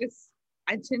 yeah, it's just,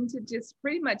 I tend to just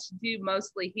pretty much do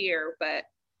mostly here,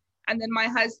 and then my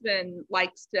husband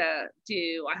likes to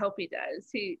do, I hope he does.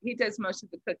 He does most of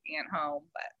the cooking at home,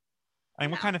 but.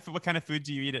 And what kind of food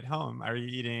do you eat at home? Are you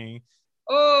eating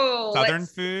Southern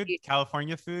food,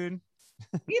 California food?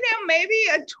 Maybe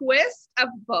a twist of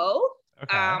both.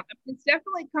 Okay. It's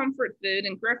definitely comfort food,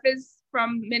 and Griff is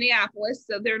from Minneapolis,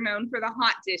 so they're known for the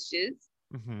hot dishes.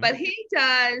 But he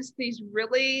does these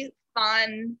really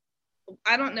fun,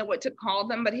 I don't know what to call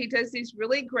them, but he does these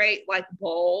really great like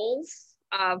bowls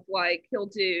of like, he'll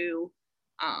do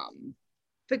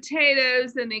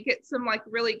potatoes, and he gets some like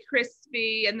really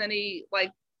crispy, and then he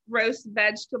like roasts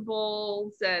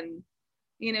vegetables, and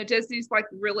does these like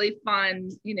really fun,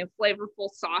 flavorful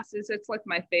sauces. It's like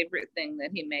my favorite thing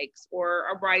that he makes, or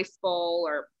a rice bowl,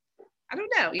 or I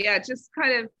don't know. Yeah, just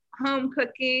kind of home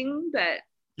cooking. But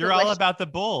you're delicious. all about the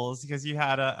bowls because you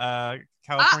had a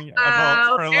California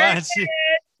bowl for lunch.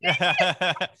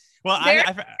 Well,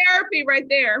 therapy right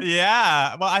there.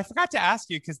 Yeah. Well, I forgot to ask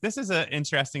you, because this is an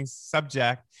interesting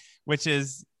subject, which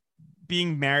is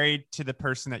being married to the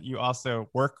person that you also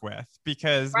work with,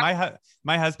 because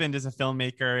my husband is a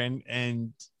filmmaker,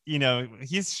 and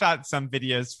he's shot some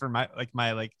videos for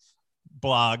my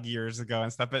blog years ago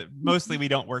and stuff, but mostly we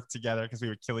don't work together because we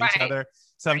would kill each other.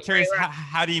 So I'm curious,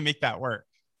 how do you make that work?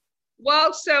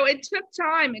 Well, so it took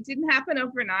time. It didn't happen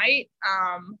overnight.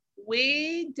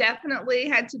 We definitely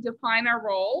had to define our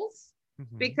roles,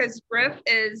 because Griff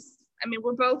is, I mean,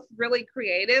 we're both really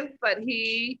creative, but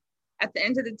at the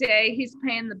end of the day, he's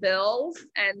paying the bills.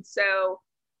 And so,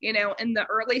 in the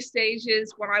early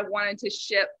stages when I wanted to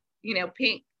ship,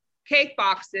 pink cake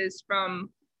boxes from,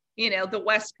 the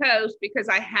West Coast, because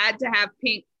I had to have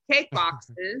pink cake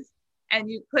boxes and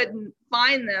you couldn't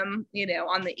find them,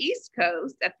 on the East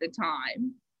Coast at the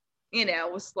time,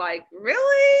 it was like,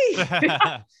 really?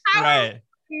 Right.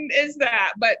 Is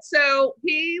that? But so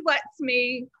he lets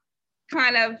me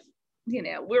kind of,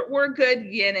 we're good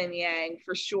yin and yang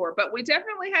for sure, but we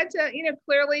definitely had to,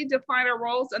 clearly define our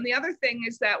roles. And the other thing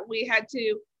is that we had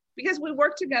to, because we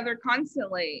work together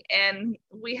constantly, and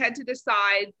we had to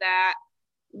decide that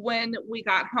when we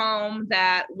got home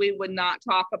that we would not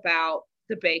talk about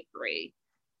the bakery.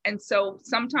 And so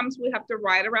sometimes we have to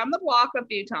ride around the block a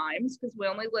few times because we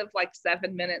only live like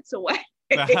 7 minutes away.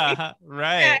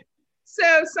 Right.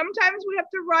 So sometimes we have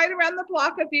to ride around the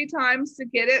block a few times to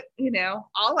get it,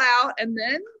 all out. And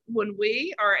then when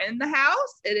we are in the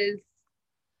house, it is,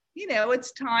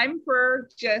 it's time for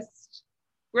just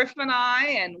Griff and I,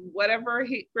 and whatever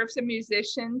Griff's a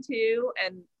musician too.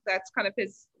 And that's kind of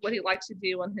what he likes to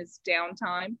do on his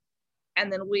downtime.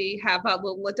 And then we have a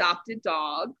little adopted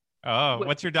dog. Oh,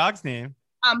 what's your dog's name?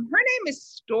 Her name is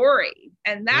Story.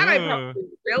 And that I probably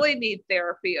really need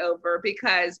therapy over,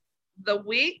 because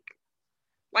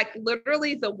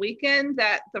literally the weekend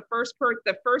that the first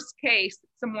case,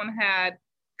 someone had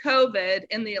COVID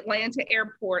in the Atlanta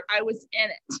airport, I was in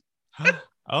it.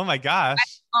 Oh my gosh.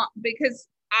 Because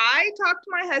I talked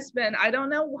to my husband, I don't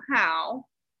know how,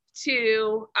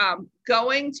 to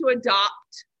going to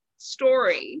adopt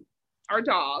Story, our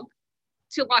dog,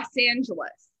 to Los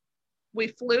Angeles. We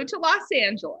flew to Los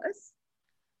Angeles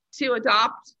to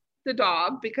adopt the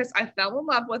dog because I fell in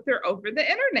love with her over the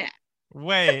internet.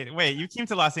 Wait, you came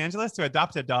to Los Angeles to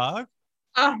adopt a dog?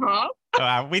 Uh-huh.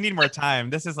 Oh, we need more time.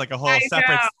 This is like a whole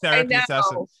separate therapy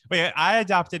session. Wait, I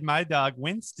adopted my dog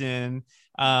Winston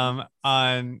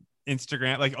on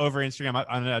Instagram, like over Instagram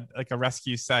on a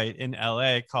rescue site in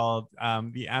LA called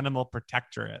the Animal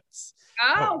Protectorates.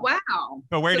 Oh, But, wow.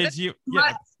 but where So did this you?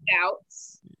 Mutt Yeah.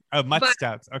 Scouts. Oh, Mutt But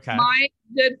Scouts. Okay. my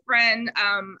good friend,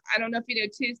 I don't know if you know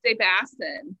Tuesday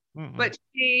Basson, but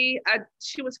she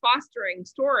was fostering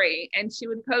Story, and she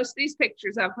would post these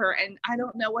pictures of her. And I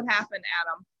don't know what happened,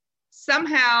 Adam.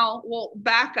 Somehow, well,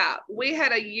 back up. We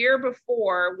had a year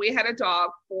before, we had a dog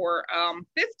for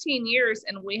 15 years,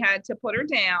 and we had to put her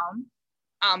down,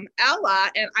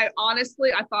 Ella. And I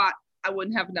honestly, I thought I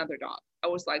wouldn't have another dog. I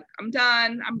was like, I'm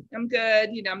done. I'm good.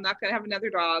 You know, I'm not gonna have another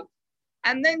dog.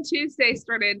 And then Tuesday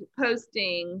started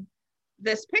posting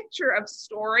this picture of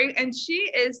Story, and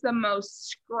she is the most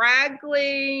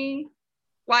scraggly,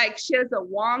 like she has a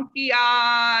wonky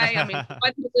eye. I mean,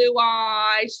 one blue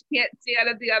eye. She can't see out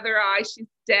of the other eye. She's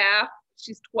deaf.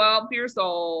 She's 12 years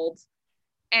old.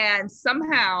 And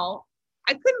somehow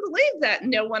I couldn't believe that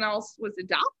no one else was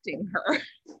adopting her.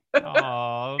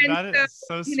 Oh, that is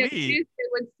so you know, sweet. Tuesday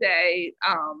would say,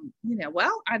 you know,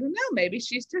 well, I don't know, maybe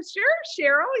she's just yours,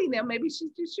 Cheryl, you know, maybe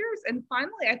she's just yours. And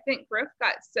finally, I think Griff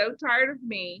got so tired of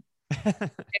me, you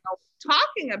know,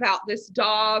 talking about this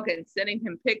dog and sending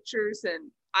him pictures,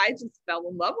 and I just fell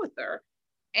in love with her.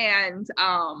 And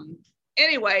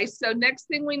anyway, so next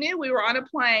thing we knew, we were on a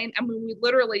plane. I mean, we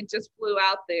literally just flew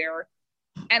out there,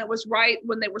 and it was right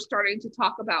when they were starting to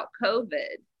talk about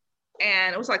COVID.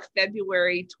 And it was like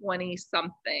February 20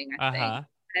 something, I think.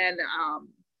 And,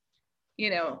 you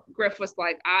know, Griff was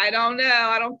like, I don't know.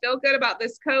 I don't feel good about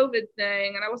this COVID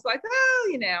thing. And I was like, oh,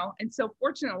 you know, and so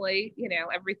fortunately, you know,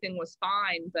 everything was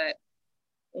fine. But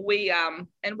we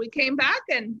came back,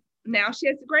 and now she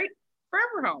has a great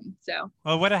forever home. So,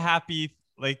 well, what a happy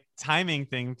like timing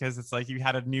thing, because it's like you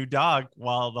had a new dog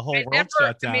while the whole world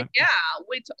shut down. I mean, yeah,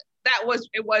 it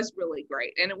was really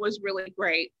great. And it was really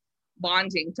great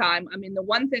bonding time. I mean, the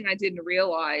one thing I didn't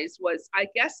realize was, I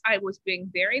guess I was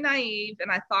being very naive,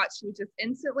 and I thought she would just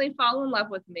instantly fall in love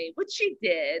with me, which she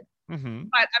did. But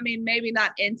I mean, maybe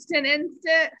not instant.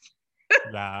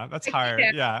 Yeah, that's hard.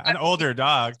 Yeah, an older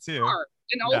dog too.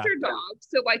 Older dog.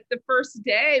 So like the first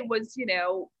day was, you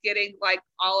know, getting like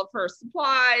all of her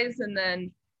supplies, and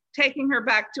then taking her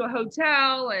back to a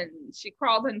hotel, and she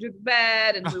crawled under the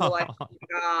bed, and we were like, oh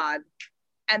my God.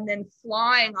 And then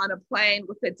flying on a plane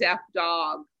with a deaf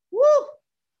dog. Woo!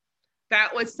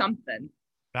 That was something.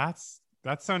 That's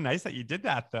so nice that you did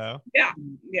that, though. Yeah.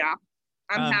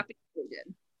 I'm happy we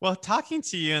did. Well, talking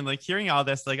to you and like hearing all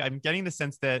this, like I'm getting the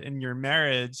sense that in your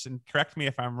marriage, and correct me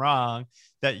if I'm wrong,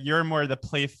 that you're more the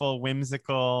playful,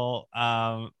 whimsical,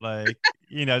 like,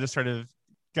 you know, just sort of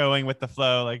going with the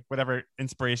flow, like whatever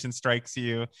inspiration strikes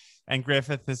you. And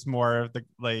Griffith is more of the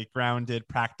like grounded,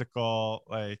 practical,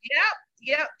 like.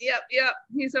 Yep.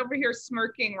 He's over here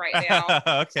smirking right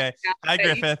now. Okay. Hi,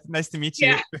 Griffith. Nice to meet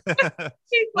you.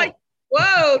 He's like,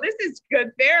 whoa, this is good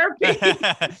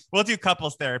therapy. We'll do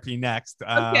couples therapy next.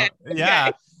 Okay.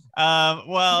 Yeah.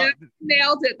 Well,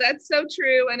 nailed it. That's so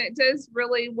true. And it does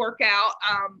really work out.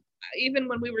 Even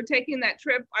when we were taking that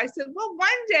trip, I said, well, one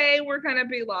day we're going to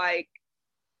be like,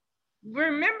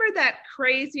 remember that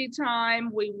crazy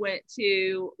time we went to,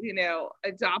 you know,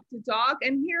 adopt a dog,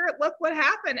 and look what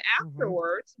happened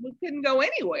afterwards. We couldn't go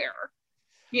anywhere,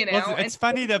 you know. Well, it's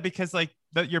funny though, because like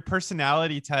your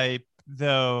personality type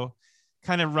though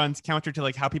kind of runs counter to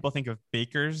like how people think of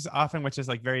bakers often, which is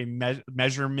like very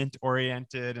measurement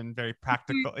oriented and very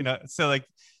practical, you know. So like,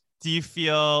 do you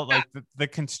feel like the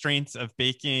constraints of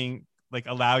baking like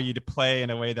allow you to play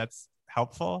in a way that's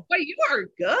helpful? Well, you are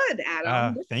good,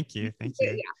 Adam. Thank you.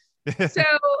 Yeah. So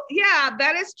yeah,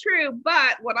 that is true.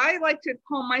 But what I like to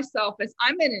call myself is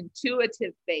I'm an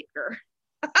intuitive baker.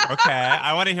 Okay,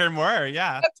 I want to hear more.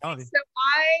 Yeah, tell me. So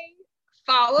I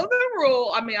follow the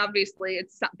rule. I mean, obviously,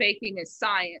 baking is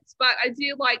science, but I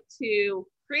do like to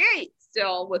create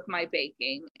still with my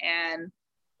baking, and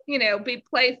you know, be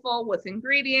playful with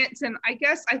ingredients. And I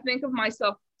guess I think of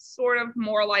myself sort of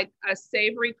more like a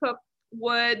savory cook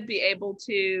would be able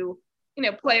to, you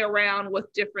know, play around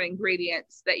with different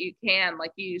ingredients that you can,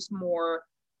 like use more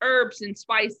herbs and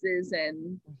spices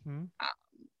and,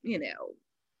 you know,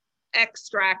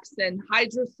 extracts and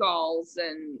hydrosols,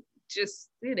 and just,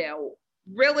 you know,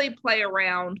 really play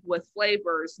around with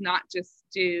flavors, not just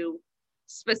do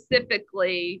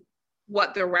specifically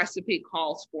what the recipe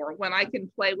calls for. When I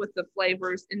can play with the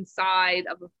flavors inside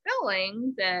of a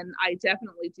filling, then I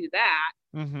definitely do that.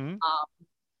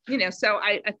 You know, so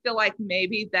I feel like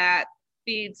maybe that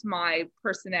feeds my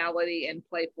personality and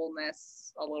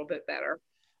playfulness a little bit better.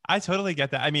 I totally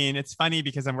get that. I mean, it's funny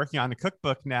because I'm working on a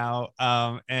cookbook now,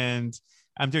 and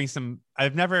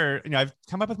I've never, I've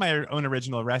come up with my own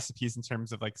original recipes in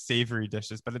terms of like savory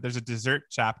dishes, but there's a dessert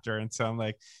chapter. And so I'm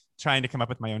like trying to come up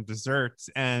with my own desserts.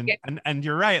 And, Yeah. and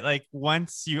you're right. Like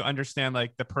once you understand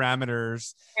like the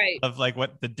parameters Right. of like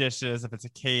what the dish is, if it's a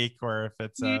cake or if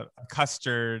it's a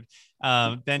custard,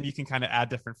 then you can kind of add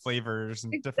different flavors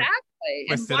and different Exactly. And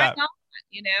twist it why up. not,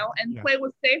 and Yeah. play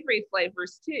with savory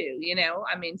flavors too,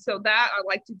 I mean, so that I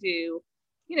like to do,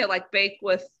 like bake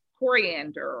with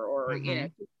coriander or,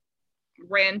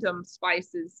 random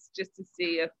spices just to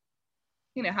see if,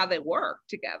 how they work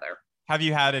together. Have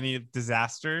you had any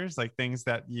disasters, like things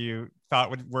that you thought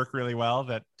would work really well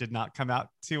that did not come out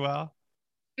too well?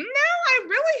 No, I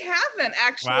really haven't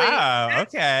actually. Wow.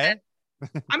 Okay.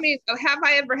 I mean, have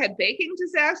I ever had baking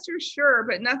disasters? Sure,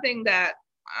 but nothing that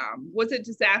was a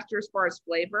disaster as far as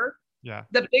flavor. Yeah.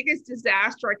 The biggest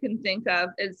disaster I can think of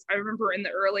is I remember in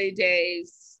the early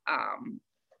days,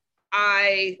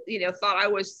 I, thought I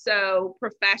was so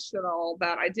professional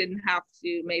that I didn't have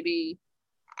to maybe,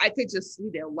 I could just,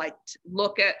 like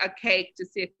look at a cake to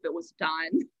see if it was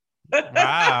done.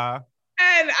 Wow.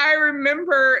 And I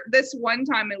remember this one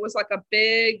time, it was like a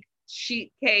big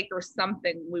sheet cake or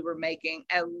something we were making.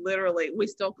 And literally, we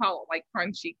still call it like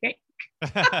crunchy cake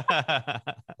because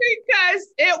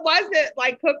it wasn't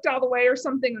like cooked all the way or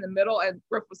something in the middle. And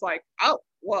Brooke was like, oh,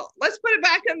 well, let's put it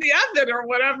back in the oven or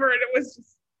whatever. And it was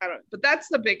just, I don't know. But that's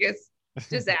the biggest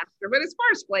disaster. But as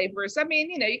far as flavors, I mean,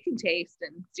 you can taste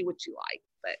and see what you like.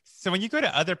 But so when you go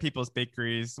to other people's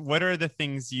bakeries, what are the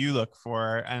things you look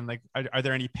for? And like, are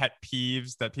there any pet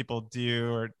peeves that people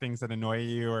do or things that annoy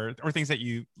you or things that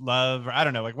you love? Or I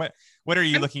don't know, like what are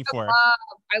you looking for?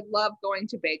 I love going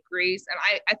to bakeries. And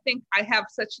I think I have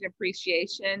such an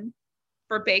appreciation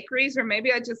for bakeries, or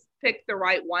maybe I just pick the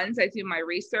right ones. I do my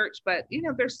research, but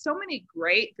there's so many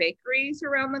great bakeries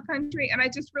around the country. And I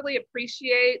just really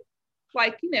appreciate,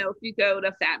 like, if you go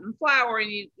to Fat and Flour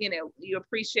and you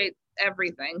appreciate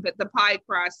everything, but the pie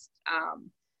crust,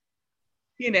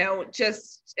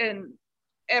 just and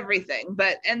everything.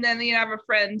 And then I have a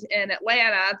friend in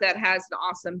Atlanta that has an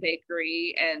awesome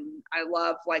bakery, and I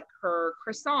love like her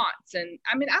croissants. And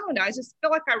I mean, I don't know, I just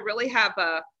feel like I really have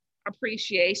a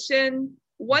appreciation.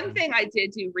 One thing I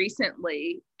did do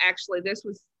recently, actually, this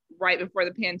was right before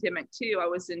the pandemic too. I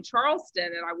was in Charleston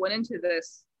and I went into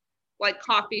this like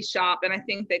coffee shop, and I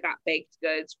think they got baked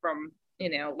goods from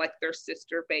like their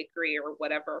sister bakery or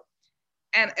whatever.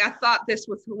 And I thought this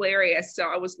was hilarious. So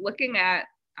I was looking at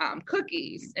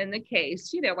cookies in the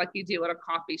case, like you do at a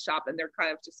coffee shop, and they're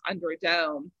kind of just under a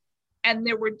dome. And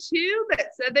there were two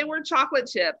that said they were chocolate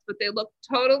chips, but they looked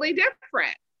totally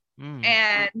different.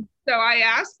 And so I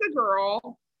asked the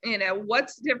girl,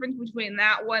 what's the difference between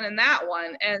that one and that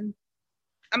one? And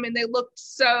I mean, they looked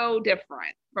so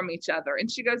different from each other.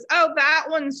 And she goes, oh, that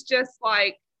one's just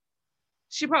like,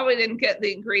 she probably didn't get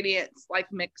the ingredients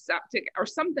like mixed up or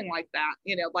something like that.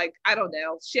 Like, I don't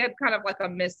know. She had kind of like a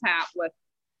mishap with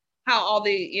how all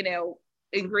the,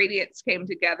 ingredients came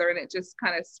together, and it just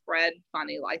kind of spread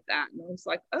funny like that. And I was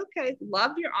like, okay,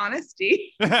 love your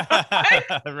honesty.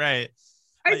 Right.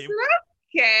 I said,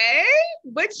 okay,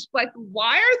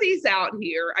 why are these out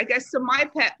here? I guess so. My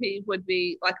pet peeve would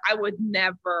be like, I would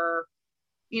never,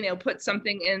 put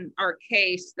something in our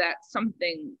case that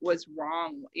something was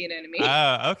wrong. You know what I mean?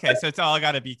 Oh, okay. So it's all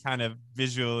got to be kind of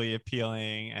visually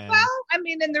appealing. And well, I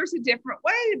mean, and there's a different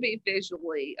way to be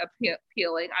visually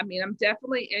appealing. I mean, I'm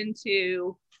definitely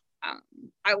into,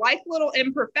 I like little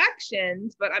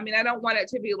imperfections, but I mean, I don't want it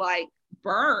to be like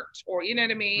burnt or, you know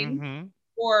what I mean?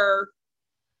 Or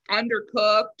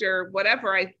undercooked or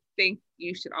whatever. I think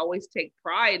you should always take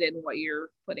pride in what you're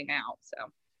putting out.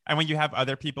 So, and when you have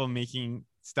other people making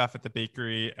stuff at the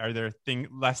bakery, are there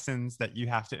lessons that you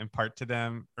have to impart to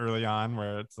them early on,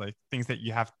 where it's like things that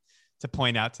you have to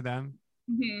point out to them?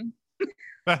 There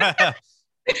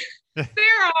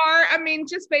are. I mean,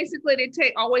 just basically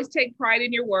to always take pride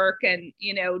in your work, and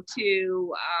if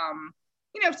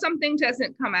something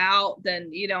doesn't come out, then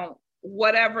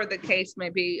whatever the case may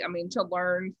be, I mean, to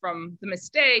learn from the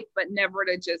mistake, but never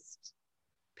to just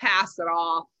pass it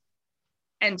off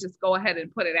and just go ahead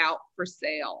and put it out for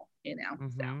sale, So.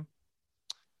 Well,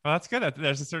 that's good.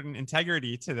 There's a certain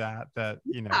integrity to that, Yeah,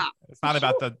 it's not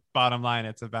about the bottom line.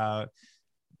 It's about,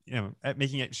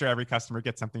 making sure every customer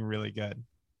gets something really good.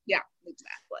 Yeah,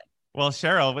 exactly. Well,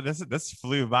 Cheryl, this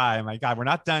flew by. My God, we're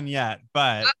not done yet,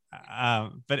 but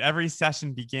every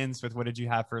session begins with what did you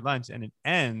have for lunch, and it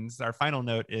ends. Our final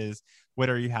note is, what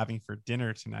are you having for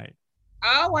dinner tonight?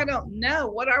 Oh, I don't know.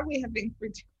 What are we having for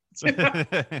dinner?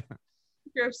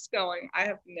 You're going. I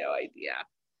have no idea.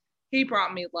 He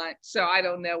brought me lunch, so I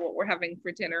don't know what we're having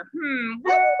for dinner.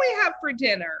 What will we have for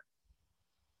dinner?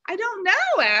 I don't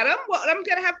know, Adam, what I'm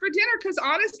going to have for dinner, because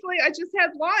honestly, I just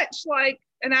had lunch like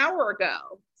an hour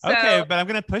ago. So, Okay, but I'm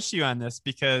gonna push you on this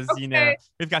because okay,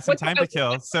 we've got some what do time I to kill.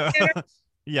 want So for dinner?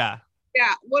 yeah.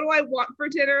 Yeah, what do I want for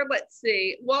dinner? Let's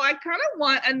see. Well, I kind of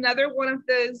want another one of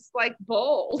those like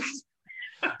bowls.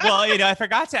 Well, I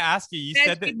forgot to ask you. You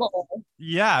said that, Veggie bowl.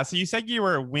 yeah. So you said you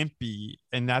were wimpy,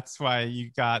 and that's why you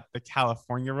got the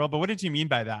California roll. But what did you mean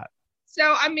by that?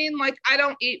 So I mean, like, I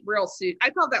don't eat real sushi.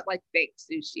 I call that like fake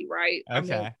sushi, right? I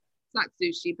mean, Okay. it's not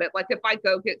sushi, but like if I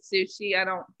go get sushi, I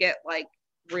don't get like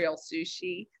real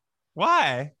sushi.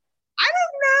 Why? I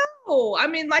don't know. I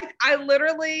mean, like, I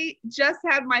literally just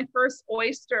had my first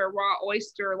raw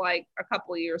oyster, like a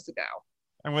couple of years ago,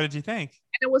 And what did you think?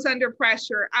 and it was under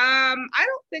pressure. I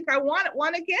don't think I want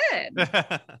one again.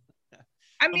 I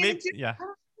Well, mean, maybe, yeah.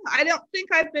 I don't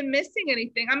think I've been missing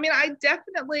anything. I mean,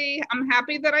 I'm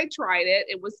happy that I tried it.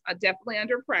 It was definitely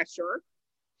under pressure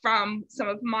from some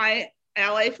of my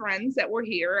LA friends that were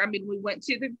here. I mean, we went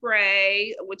to the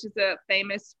Gray, which is a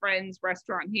famous friends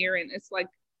restaurant here, and it's like,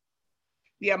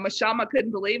 yeah, Mashama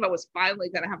couldn't believe I was finally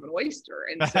going to have an oyster.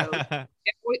 And so,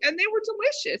 and they were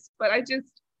delicious, but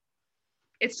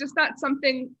it's just not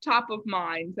something top of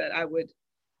mind that I would,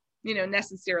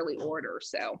 necessarily order.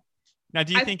 So Now,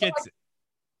 do you I think feel it's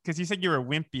because you said you were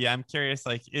wimpy? I'm curious,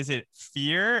 like, is it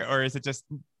fear or is it just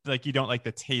like you don't like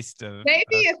the taste of?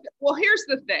 maybe well, here's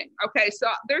the thing. Okay. So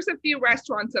there's a few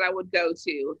restaurants that I would go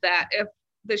to that if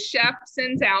the chef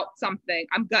sends out something,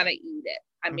 I'm going to eat it.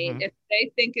 I mean, Mhm. if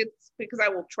they think it's because I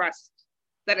will trust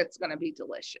that it's going to be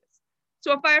delicious.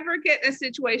 So if I ever get in a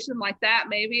situation like that,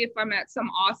 maybe if I'm at some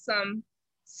awesome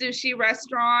sushi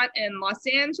restaurant in Los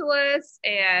Angeles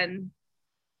and,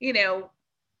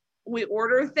 we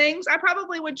order things, I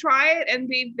probably would try it and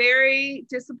be very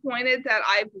disappointed that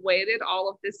I've waited all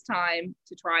of this time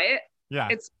to try it. Yeah.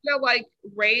 It's like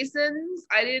raisins.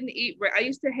 I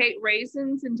used to hate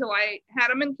raisins until I had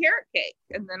them in carrot cake.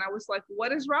 And then I was like,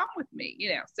 what is wrong with me?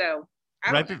 So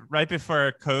I don't know. Right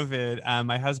before COVID,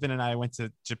 my husband and I went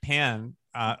to Japan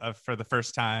for the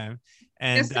first time,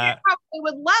 and You probably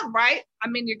would love, right? I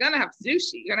mean, you're gonna have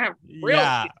sushi. You're gonna have real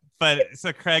yeah. sushi. But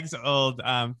so Craig's old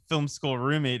film school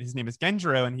roommate, his name is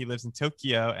Genjiro, and he lives in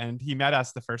Tokyo. And he met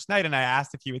us the first night, and I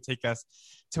asked if he would take us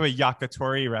to a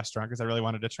yakitori restaurant because I really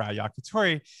wanted to try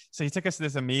yakitori. So he took us to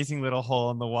this amazing little hole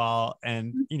in the wall,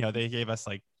 and they gave us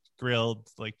like grilled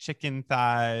like chicken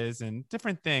thighs and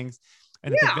different things.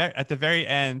 And at the very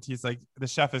end, he's like, the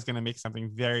chef is going to make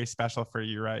something very special for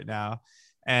you right now.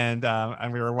 And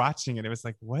we were watching it. It was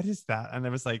like, what is that? And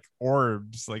there was like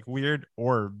orbs, like weird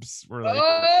orbs were like,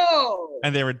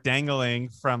 and they were dangling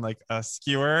from like a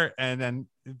skewer. And then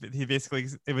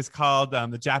it was called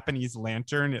the Japanese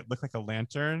lantern. It looked like a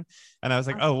lantern. And I was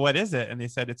like, oh, what is it? And they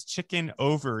said it's chicken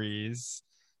ovaries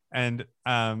and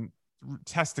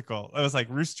testicle. It was like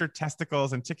rooster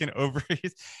testicles and chicken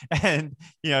ovaries. And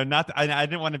I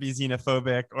didn't want to be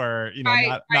xenophobic or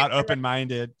not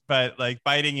open-minded, but like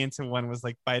biting into one was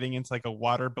like biting into like a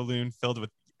water balloon filled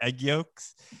with egg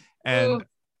yolks, and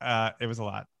it was a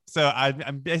lot. So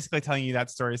I'm basically telling you that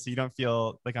story so you don't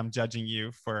feel like I'm judging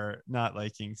you for not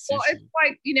liking sushi. Well, it's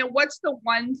like, what's the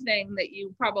one thing that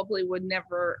you probably would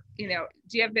never, do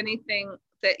you have anything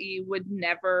that you would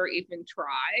never even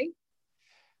try?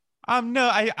 No,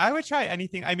 I would try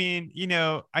anything. I mean,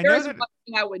 I There's know that. one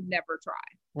thing I would never try.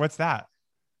 What's that?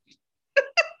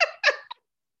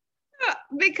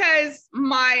 Because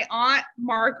my aunt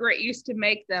Margaret used to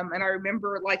make them, and I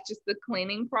remember like just the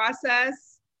cleaning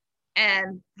process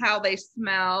and how they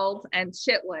smelled, and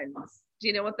chitlins. Do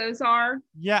you know what those are?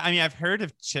 Yeah, I mean, I've heard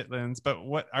of chitlins, but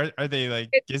what are they like?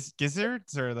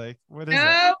 Gizzards or like what is it?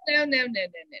 No.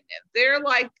 They're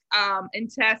like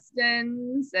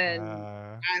intestines, and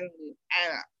I don't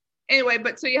know. Anyway,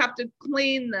 but so you have to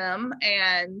clean them,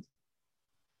 and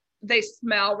they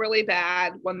smell really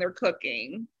bad when they're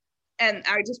cooking. And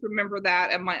I just remember that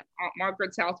at my Aunt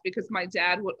Margaret's house because my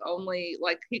dad would only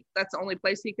that's the only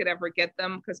place he could ever get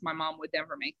them because my mom would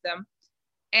never make them.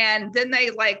 And then they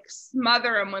like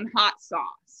smother them in hot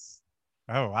sauce.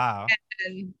 Oh, wow.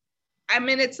 And I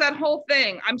mean, it's that whole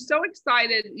thing. I'm so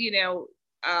excited,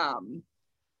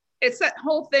 it's that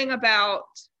whole thing about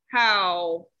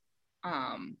how,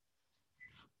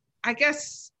 I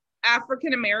guess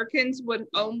African Americans would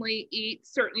only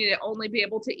only be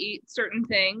able to eat certain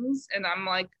things. And I'm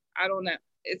like, I don't know.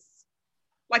 It's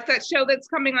like that show that's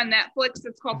coming on Netflix.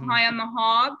 It's called High on the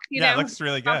Hog. It looks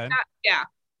really good. Yeah.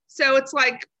 So it's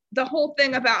like the whole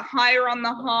thing about higher on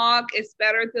the hog is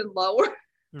better than lower.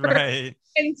 Right.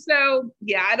 And so,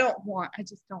 yeah, I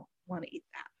just don't want to eat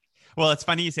that. Well, it's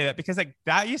funny you say that because like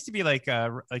that used to be like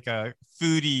a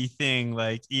foodie thing,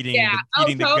 like eating Yeah. the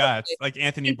Totally. guts, like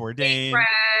Anthony Bourdain.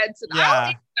 Breads, and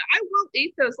Yeah. I will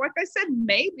eat those. Like I said,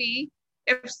 maybe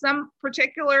if some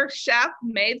particular chef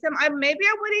made them, maybe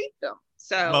I would eat them.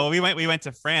 So Well, we went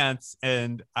to France,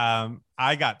 and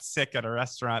I got sick at a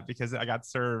restaurant because I got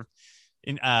served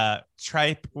in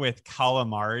tripe with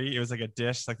calamari. It was like a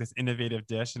dish, like this innovative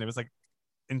dish, and it was like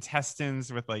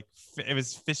intestines with like it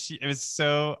was fishy. It was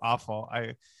so awful.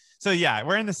 So yeah,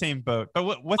 we're in the same boat.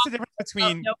 But what's the difference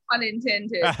between no pun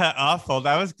intended. Awful?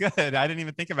 That was good. I didn't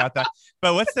even think about that.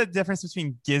 But what's the difference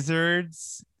between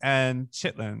gizzards and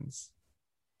chitlins?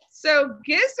 So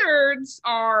gizzards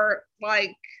are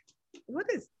like,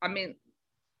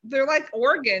 they're like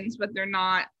organs, but they're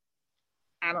not,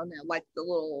 I don't know, like the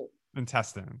little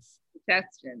intestines.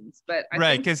 But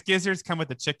right, because gizzards come with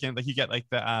the chicken. Like you get like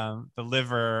the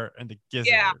liver and the gizzard.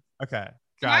 Yeah. Okay.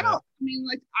 I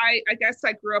guess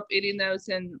I grew up eating those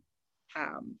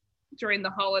during the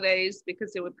holidays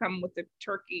because it would come with the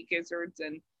turkey gizzards,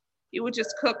 and you would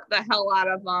just cook the hell out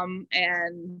of them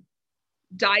and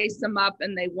dice them up,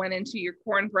 and they went into your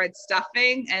cornbread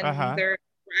stuffing, and they're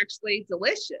actually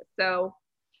delicious. So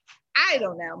I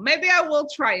don't know. Maybe I will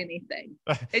try anything.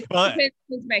 It depends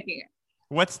who's making it.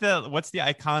 What's the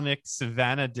iconic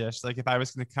Savannah dish? Like if I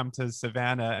was going to come to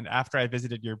Savannah and after I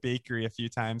visited your bakery a few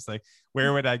times, like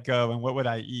where would I go and what would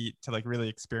I eat to like really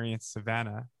experience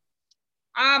Savannah?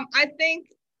 I think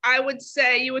I would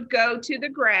say you would go to the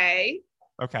Gray.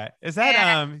 Okay. Is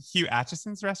that Hugh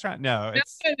Atchison's restaurant? No. No.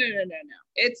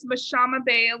 It's Mashama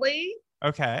Bailey.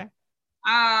 Okay.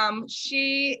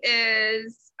 She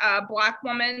is a Black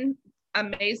woman,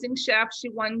 amazing chef. She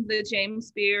won the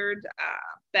James Beard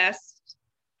Best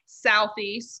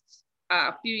Southeast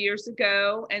a few years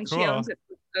ago, and cool. She owns it.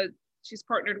 She's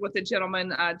partnered with a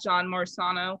gentleman, John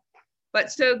Marsano.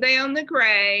 But so they own the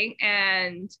Gray,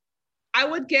 and I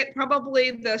would get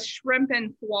probably the shrimp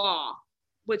and foie,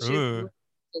 which is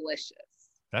delicious.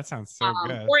 That sounds so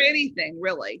good. Or anything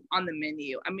really on the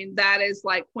menu. I mean, that is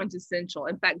like quintessential.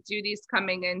 In fact, Judy's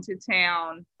coming into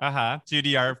town.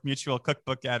 Judy, our mutual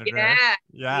cookbook editor.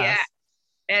 Yeah.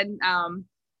 And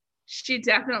she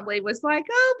definitely was like,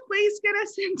 "Oh, please get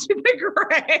us into the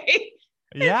Gray."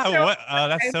 Yeah. So,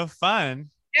 that's so fun.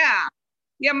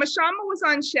 Yeah. Mashama was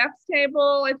on Chef's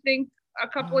Table, I think, a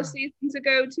couple of seasons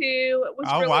ago too. It was.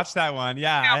 I'll watch that one.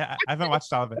 Yeah, I haven't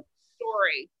watched all of it.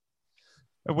 Story.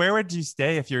 Where would you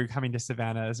stay if you were coming to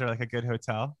Savannah? Is there like a good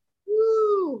hotel?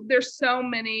 Ooh, there's so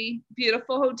many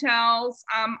beautiful hotels.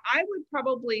 I would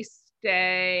probably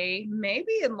stay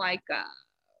maybe in like a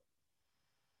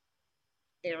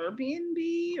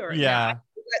Airbnb or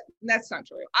that's not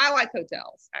true. I like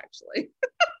hotels actually,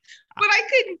 but I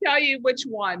couldn't tell you which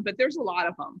one. But there's a lot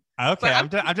of them. Okay,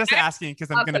 I'm just asking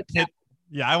because I'm gonna pit.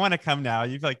 Yeah, I want to come now.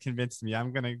 You've like convinced me.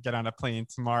 I'm gonna get on a plane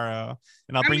tomorrow,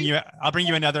 and I'll bring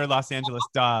you another Los Angeles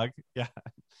dog. Yeah.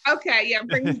 Okay. Yeah.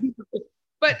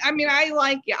 But I mean, I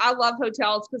love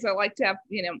hotels because I like to have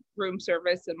room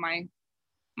service and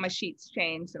my sheets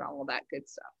changed and all of that good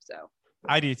stuff. So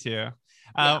I do too.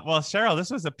 Well, Cheryl,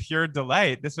 this was a pure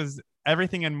delight. This was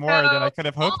everything and more than I could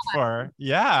have hoped for.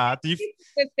 Yeah. The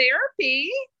therapy.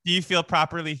 Do you feel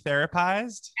properly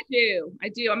therapized? I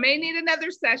do. I may need another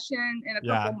session in a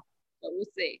couple months, but we'll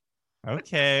see.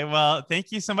 Okay. Well,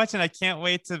 thank you so much. And I can't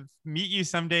wait to meet you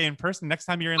someday in person next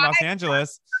time you're in Los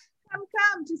Angeles.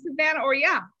 Come to Savannah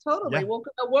totally. Yeah.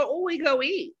 What will we go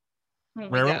eat?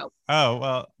 Where we go?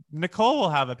 Well, Nicole will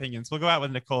have opinions. We'll go out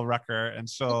with Nicole Rucker and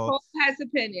Nicole has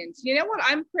opinions. You know what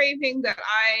I'm craving that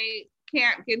I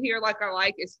can't get here like I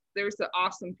like is there's an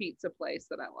awesome pizza place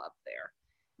that I love there.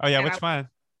 Oh yeah, which one?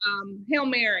 Hail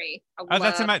Mary.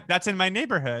 That's in my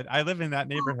neighborhood. I live in that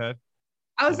neighborhood.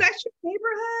 Oh, is that your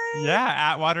neighborhood?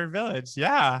 Yeah, Atwater Village.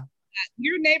 Yeah.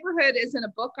 Your neighborhood is in a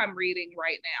book I'm reading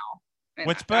right now. And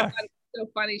which book? It's so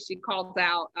funny. She calls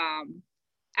out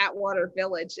Atwater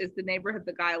Village is the neighborhood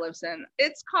the guy lives in.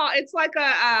 It's like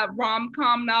a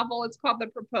rom-com novel. It's called The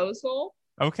Proposal.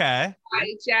 Okay.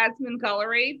 By Jasmine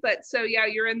Gullery. But so yeah,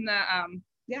 you're in the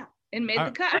and made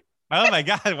the cut. Oh my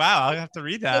God! Wow, I'll have to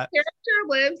read that. The character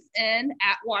lives in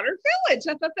Atwater Village.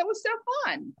 I thought that was so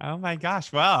fun. Oh my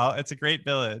gosh! Wow, it's a great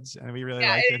village, and we really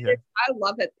like it here. I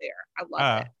love it there. I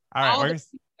love it. All right, all the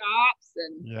shops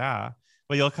and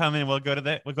Well, you'll come and we'll go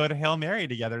to Hail Mary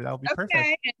together. That'll be perfect.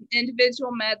 Okay, and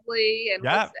individual medley and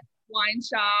wine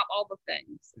shop, all the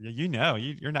things.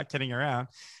 You're not kidding around.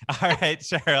 All right,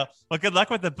 Cheryl. Well, good luck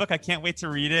with the book. I can't wait to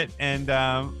read it, and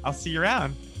I'll see you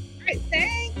around. All right,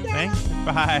 thanks. Thanks.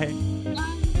 Bye.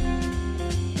 Bye.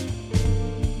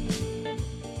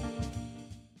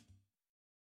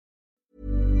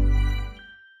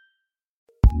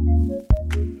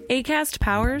 Acast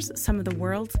powers some of the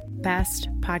world's best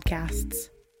podcasts.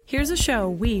 Here's a show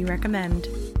we recommend.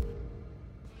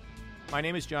 My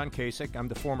name is John Kasich. I'm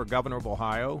the former governor of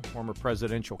Ohio, former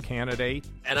presidential candidate.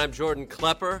 And I'm Jordan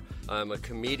Klepper. I'm a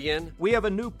comedian. We have a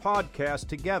new podcast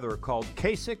together called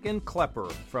Kasich and Klepper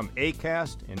from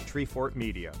Acast and Treefort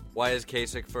Media. Why is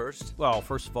Kasich first? Well,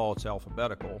 first of all, it's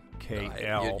alphabetical,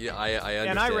 K-L. I understand.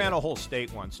 And I ran a whole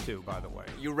state once, too, by the way.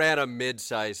 You ran a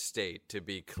mid-sized state, to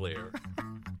be clear.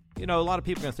 You know, a lot of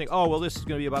people are going to think, oh, well, this is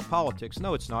going to be about politics.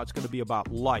 No, it's not. It's going to be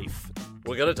about life.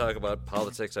 We're going to talk about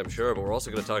politics, I'm sure, but we're also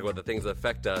going to talk about the things that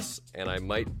affect us, and I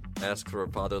might ask for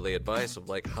fatherly advice of,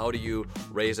 like, how do you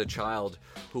raise a child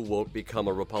who won't become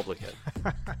a Republican?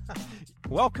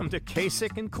 Welcome to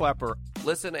Kasich and Klepper.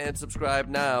 Listen and subscribe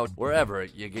now wherever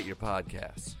you get your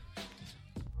podcasts.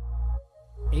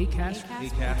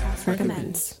 Acast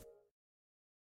recommends.